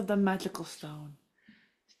coldness of the magical stone.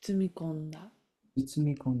 Tsumikonda. 包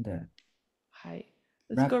み込んで Hi.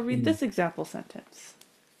 Let's go wrapped read in. this example sentence.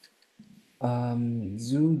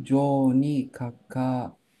 頭上にか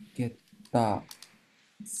けた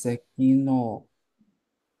石の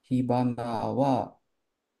火花は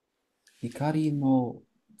光の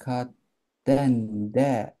加点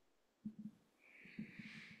で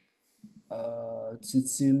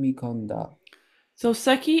包み込んだ。So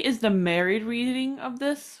Seki is the married reading of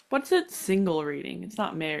this. What's its single reading? It's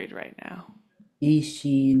not married right now.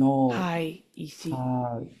 石の Hi, Ishi.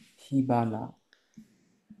 火花。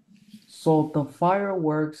So the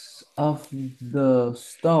fireworks of the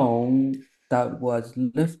stone that was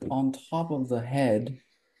lifted on top of the head,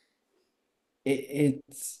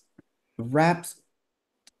 it's wraps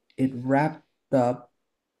it wrapped up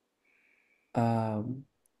um,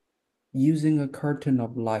 using a curtain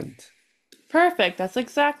of light. Perfect. That's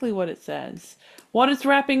exactly what it says. What it's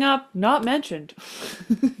wrapping up, not mentioned.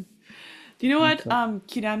 Do you know what So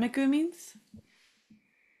kiramiku means?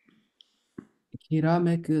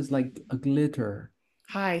 Kiramek is like a glitter.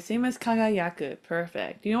 Hi, same as kagayaku.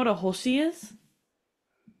 Perfect. Do you know what a hoshi is?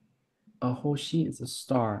 A hoshi is a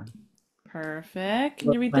star. Perfect. Can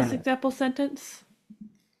A you read this planet. example sentence?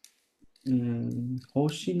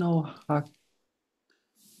 Hoshi no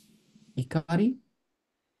hikari?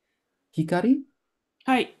 Hikari?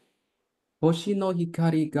 はい。星の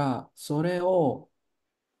光がそれを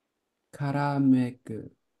からめ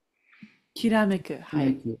く。Kiramiku. Hi.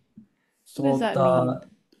 Make it. What does So that mean?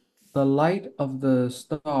 the light of the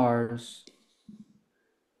stars,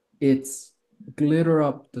 it's glitter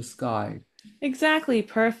up the sky. Exactly.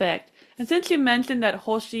 Perfect. And since you mentioned that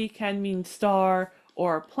hoshi can mean star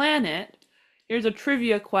or planet, here's a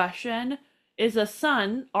trivia question. Is a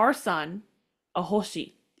sun, our sun, a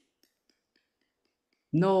hoshi?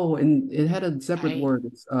 No, and it had a separate Right. word.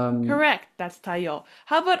 It's Correct. That's Taiyo.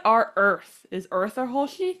 How about our Earth? Is Earth a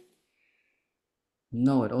hoshi?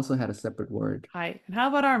 no, it also had a separate word. Hi. And how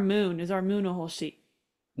about our moon? Is our moon a hoshi?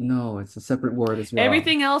 No, it's a separate word as well.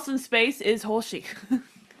 Everything else in space is hoshi.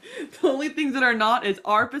 The only things that are not is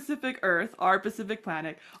our Pacific Earth, our Pacific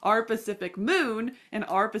planet, our Pacific moon, and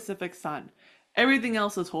our Pacific sun. Everything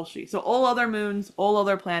else is hoshi. So all other moons, all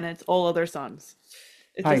other planets, all other suns.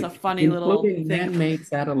 It's just a Hi, funny little including thing. man-made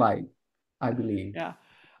satellite, I believe. Yeah.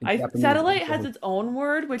 In I Japanese satellite has also. its own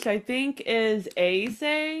word, which I think is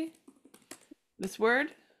Eisei. This word.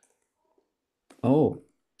 Oh,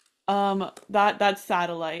 That's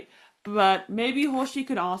satellite. But maybe Hoshi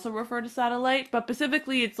could also refer to satellite, but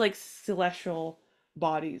specifically it's like celestial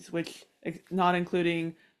bodies, which not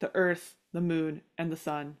including the Earth, the Moon, and the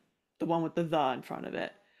Sun, the one with the in front of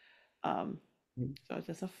it. Um, so it's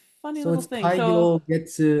just a funny so little it's thing. So, Taiyo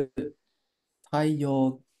gets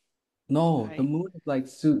Taiyo. No, the right, moon is like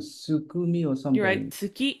Sukumi or you're right, something.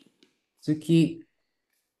 Tsuki, Tsuki.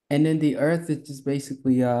 And then the Earth is just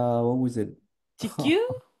basically what was it? Chikyu,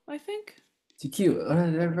 I think.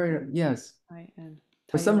 Tsuki. Yes. Right, and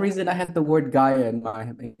For some Taiyo, reason, I had the word Gaia in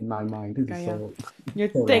my mind. This is Gaia. so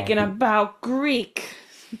You're so thinking wrong. about Greek.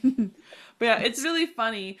 But yeah, it's really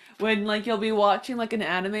funny when like you'll be watching like an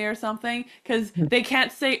anime or something because they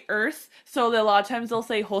can't say Earth, so a lot of times they'll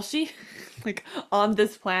say Hoshi, like on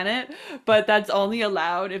this planet, but that's only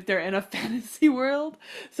allowed if they're in a fantasy world.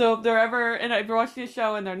 So if they're ever and if you're watching a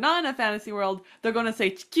show and they're not in a fantasy world, they're gonna say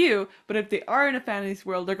Chikyu, but if they are in a fantasy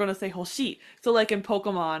world, they're gonna say Hoshi. So like in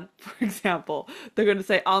Pokemon, for example, they're gonna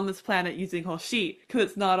say on this planet using Hoshi because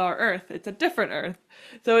it's not our Earth, it's a different Earth.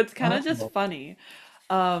 So it's kind of just Oh, funny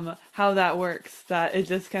how that works, that it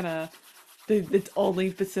just kind of it's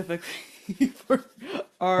only specifically for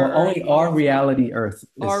our well, Earth only on our this planet, reality Earth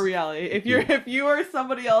our is reality. here. If you are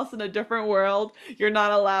somebody else in a different world, you're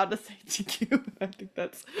not allowed to say GQ. I think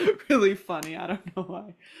that's really funny. I don't know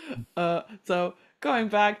why. So going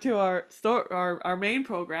back to our main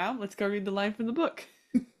program, let's go read the line from the book.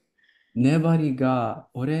 粘りが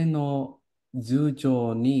俺の頭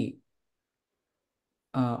上に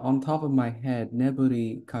on top of my head,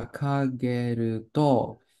 neburi kakageru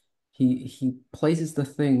he places the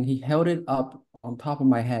thing, he held it up on top of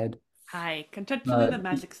my head, Hi, contextually the the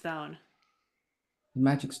magic stone.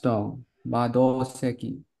 magic stone,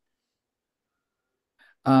 madoseki.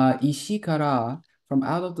 Ishikara, from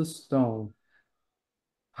out of the stone,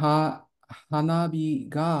 ha, hanabi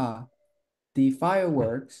ga, the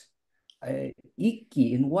fireworks,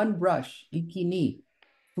 iki, in one brush, iki ni,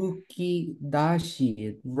 fuki dashi,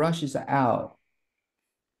 it rushes out,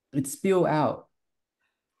 it spill out.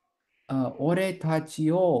 俺た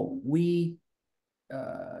ちを、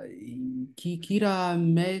きら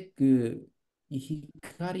めく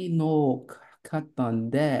光の肩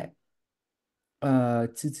で、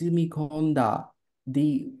包み込んだ。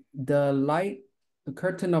The light, the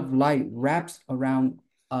curtain of light wraps around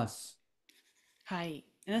us. Hi,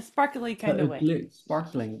 in a sparkly kind of way.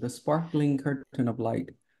 Sparkling, the sparkling curtain of light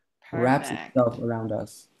wraps Perfect. itself around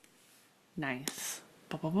us. Nice.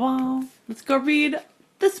 Ba, ba, ba. Let's go read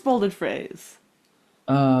this bolded phrase.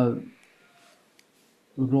 Uh,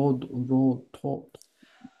 to,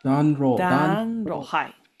 Dan ro.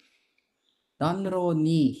 Hi. 暖炉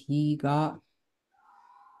に火が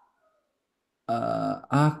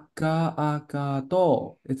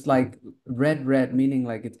akato. It's like red, meaning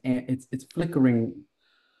like it's flickering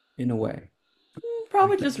in a way,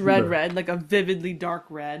 Probably like the just red, ember. red, like a vividly dark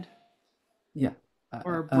red Yeah.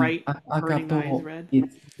 or a bright, burning eyes Akato. red.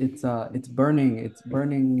 It's burning. It's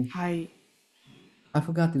burning. Hi. I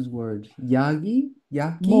forgot this word. Yaki,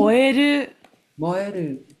 燃える.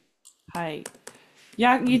 moeru. Hi.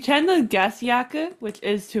 Yeah, you tend to guess yaku, which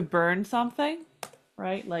is to burn something,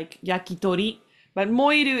 right? Like yakitori. But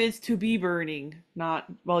moiru is to be burning, not,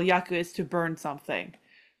 well, yaku is to burn something.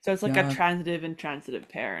 So it's like a Ya transitive and transitive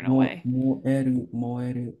pair in a mo way.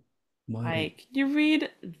 moeru. Hi, can you read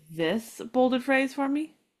this bolded phrase for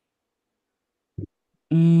me?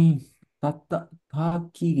 うん、た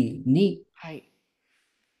きりに Hi.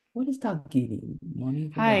 What is takiri?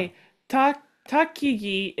 Money Hi. forgot.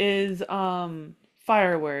 Takigi is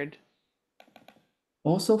fireword.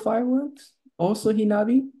 Also fireworks? Also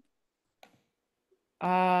hinabi?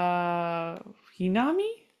 Uh Hinami?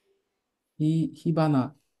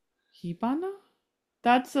 Hibana. Hibana?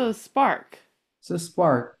 That's a spark. It's a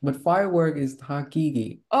spark, but firework is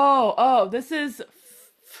takigi. Oh, this is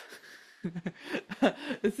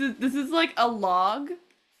This is like a A log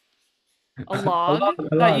log,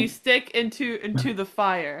 a that you log. stick into the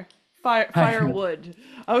fire. I Firewood.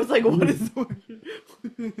 I was like, what is the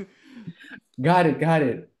word? got it, got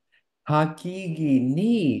it. 焚き木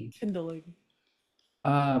に、Kindling.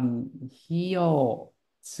 火を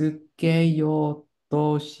つけよう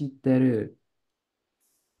としてる。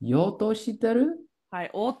ようとしてる Hi,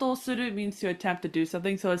 oto suru means to attempt to do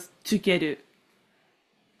something, so it's tsukeru.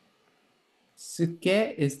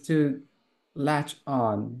 Suke is to latch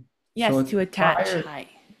on. So Yes, it's to attach. fire. Hi.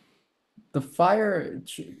 The fire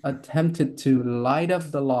attempted to light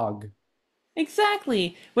up the log.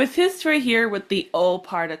 Exactly. With history here with the O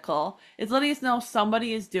particle, it's letting us know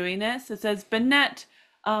somebody is doing this. It says Bennett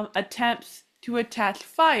attempts to attach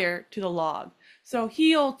fire to the log. So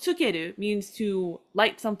hio tsukeru means to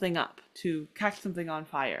light something up, to catch something on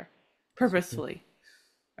fire, Suke, purposefully,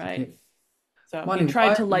 right? suke. So he Money,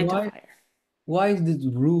 tried to light a fire. why is this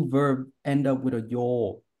rule verb end up with a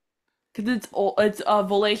yo? Because it's a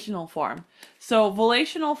volational form. So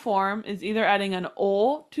volational form is either adding an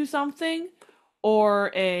o to something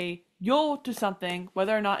or a yo to something,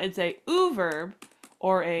 whether or not it's a u verb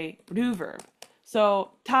or a ru verb.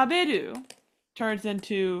 So taberu turns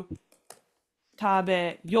into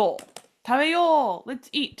tabeyo. Tabeyo, let's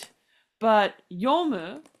eat. But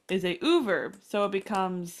yomu is a u verb, so it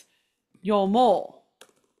becomes yomo.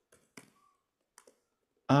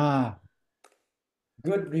 Ah,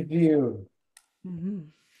 good review. Mm-hmm.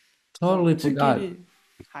 So Totally forgot. tsukeru.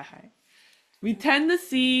 Hi hi. We tend to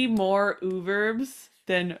see more u verbs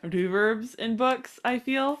than ru verbs in books, I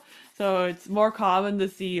feel. So it's more common to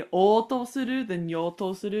see o to suru than yo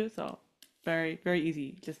to suru. So very, very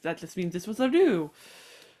easy. Just that just means this was a ru.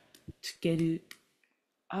 Tsukeru.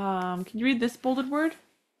 Can you read this bolded word?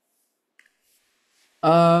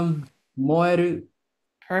 Moeru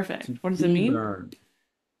Perfect. to What does it be mean? burned.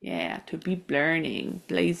 Yeah, to be burning,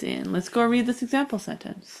 blazing. Let's go read this example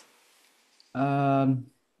sentence. Um,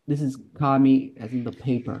 this is kami, as in the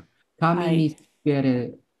paper. Kami ni Hi.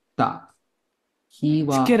 tsukereta. 火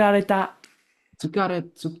は、つけられた. つけ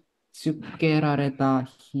られた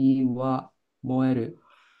火は燃える.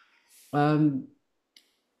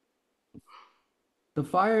 The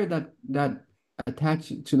fire that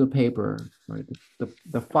attached to the paper, right?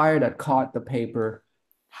 The fire that caught the paper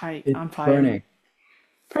Hi, is on fire. burning.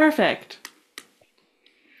 Perfect.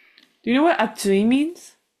 Do you know what atsui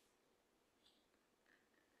means?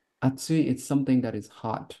 Atsui is something that is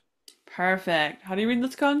hot. Perfect. How do you read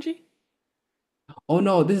this kanji? Oh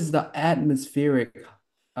no, this is the atmospheric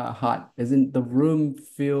hot, as in the room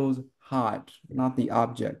feels hot, not the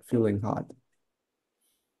object feeling hot.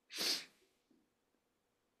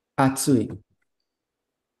 Atsui.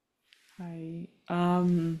 Hi.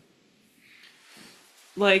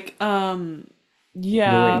 Like, Wait,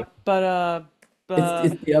 yeah, wait. but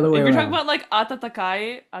It's the other way if you're talking around. about like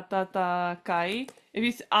atatakai,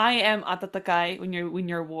 if I am atatakai when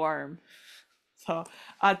you're warm. So,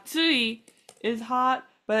 atsui is hot,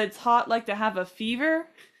 but it's hot like to have a fever.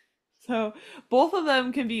 So, both of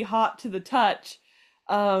them can be hot to the touch.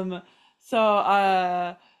 Um,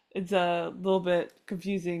 so it's a little bit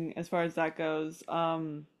confusing as far as that goes.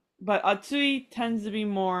 But atsui tends to be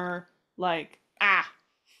more like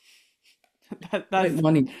Wait, that's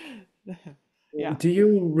Money, yeah. do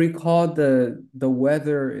you recall the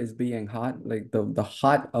weather is being hot, like the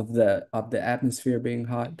hot of the atmosphere being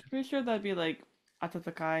hot? Pretty sure that'd be like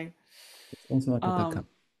atatakai. It's also Um, atataka.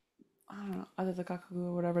 I don't know, atatakaku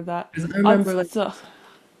or whatever that. 'Cause I remember like So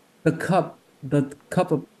the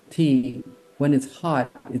cup of tea when it's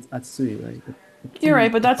hot, it's atsui, right? The you're right,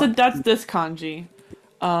 tea, but the that's hot that's tea. this kanji.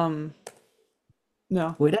 Um,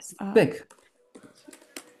 no. Wait, that's Uh, thick.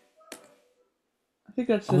 I think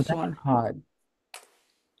that's Oh, this that's one. hot.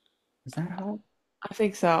 Is that hot? I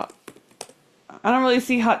think so. I don't really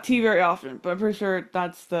see hot tea very often, but I'm pretty sure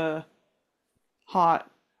that's the hot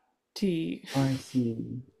tea. I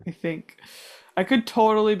see. I think. I could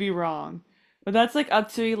totally be wrong. But that's like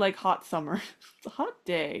Atsui, like hot summer. It's a hot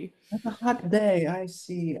day. That's a hot day. I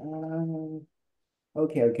see.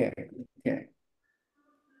 Okay, okay, okay.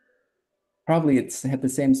 Probably it's had the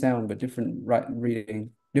same sound but different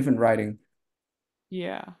reading, different writing.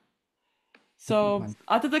 Yeah. Different So one.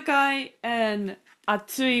 atatakai and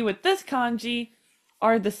atsui with this kanji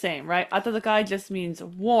are the same, right? Atatakai just means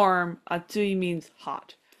warm, atsui means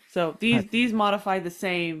hot. So Hot, these modify the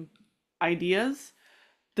same ideas.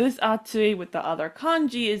 This atsui with the other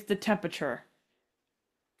kanji is the temperature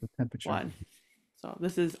the temperature. one. So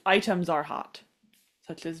this is items are hot,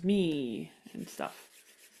 such as me and stuff.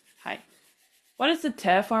 Hi. What is the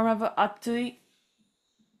te form of atsui?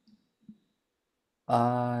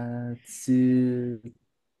 熱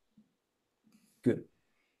く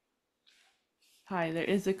Hi, there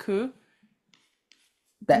is a ku.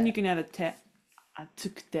 Then you て can add a te.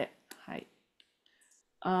 Atsukute. Hi.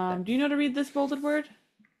 て Do you know how to read this bolded word?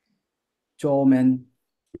 正面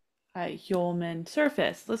Hi, hyomen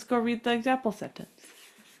surface. Let's go read the example sentence.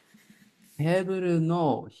 テーブル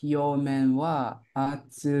の表面は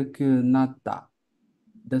熱くなった。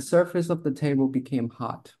The surface of the table became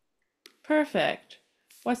hot. Perfect.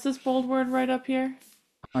 What's this bold word right up here?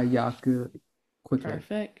 早く quickly.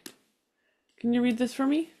 Perfect. Can you read this for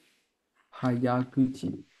me? 早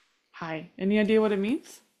口 Hi. Any idea what it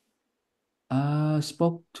means?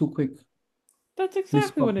 Spoke too quick. That's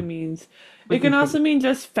exactly what it Misspoke. means. It Quickly can also spoke. mean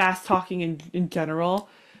just fast talking in general.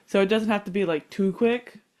 So it doesn't have to be like too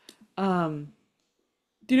quick. Um,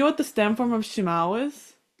 do you know what the stem form of shimao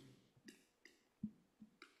is?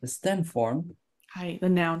 The stem form, Hi, the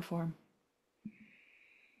noun form.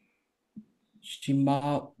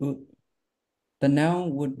 shimau. The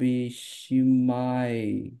noun would be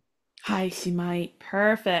shimai. Hi, shimai.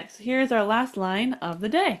 Perfect. So here's our last line of the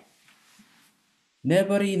day.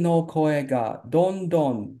 Nebari no koe ga don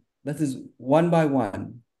don. That is one by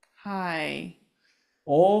one. Hi.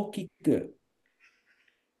 大きく.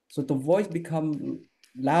 So the voice become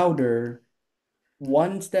louder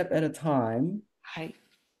one step at a time. Hi.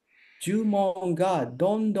 注文が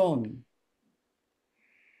どんどん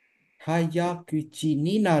早口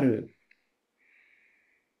になる.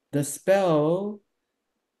 The spell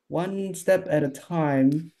one step at a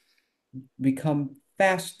time become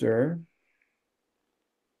faster.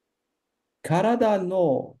 体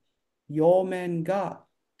の表面が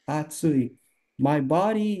熱い. My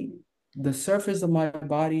body, the surface of my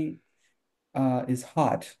body is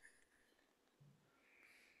hot.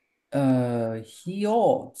 火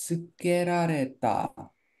をつけられた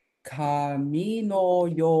紙の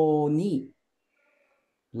ように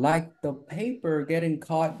like the paper getting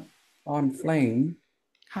caught on flame.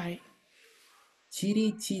 Hi. チ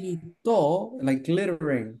リチリと like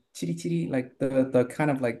glittering. チリチリ like the kind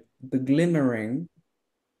of like the glimmering.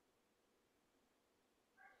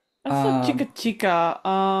 That's not chica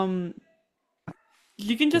Um, chica.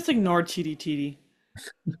 You can just ignore chiri chiri.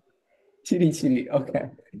 チリチリ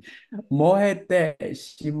okay. 燃えて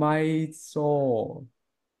しまいそ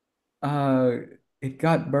う. It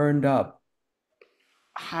got burned up.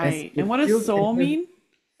 Hi. And what does soul It mean?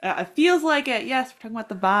 It feels like it. Yes, we're talking about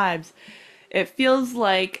the vibes. It feels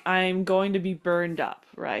like I'm going to be burned up,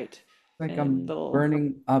 right? like And I'm little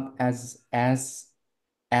burning up as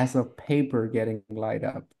a paper getting light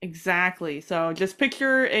up. exactly. So just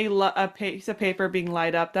picture a piece of paper being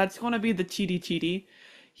light up. That's going to be the chiri chiri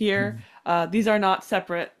here. Mhm. These are not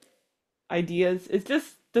separate ideas. It's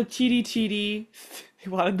just the chiri chiri. They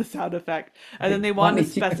wanted the sound effect, and then Hey, they wanted to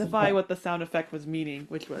Money, chica specify chica. what the sound effect was meaning,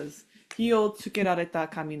 which was hio tsukerareta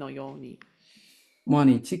kami no yoni.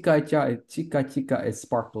 Money, chica chica is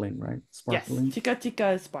sparkling, right? Yes, Sparkling. chika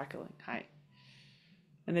chika is sparkling. Hi.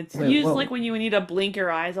 And it's Wait, used like well, when you need to blink your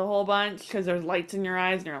eyes a whole bunch because there's lights in your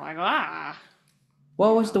eyes and you're like, ah, what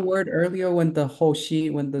you was the know. word earlier when the Hoshi,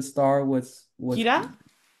 when the star was Kira?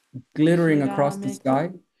 glittering across the Kirameku. sky?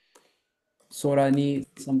 Sora ni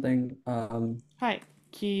something Hi.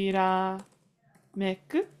 Kirameku.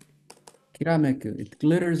 kirameku. It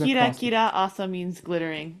glitters Kira across the kira also means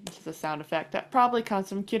glittering, which is a sound effect that probably comes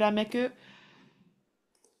from kirameku.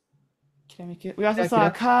 Kirameku. We also kira saw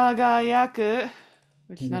kira. kagayaku,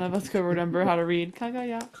 which Kira, none of kira, us could kira, remember how kira. to read.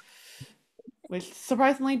 Kagaya, which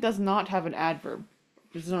surprisingly does not have an adverb.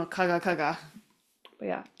 There's no kaga kaga. But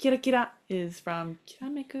yeah, kira kira is from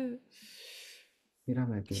kirameku.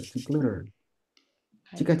 Kirameku, to glitter.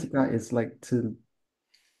 Hi. Chica chica is like to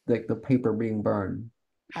like the paper being burned.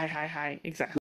 Hi, hi, hi. Exactly.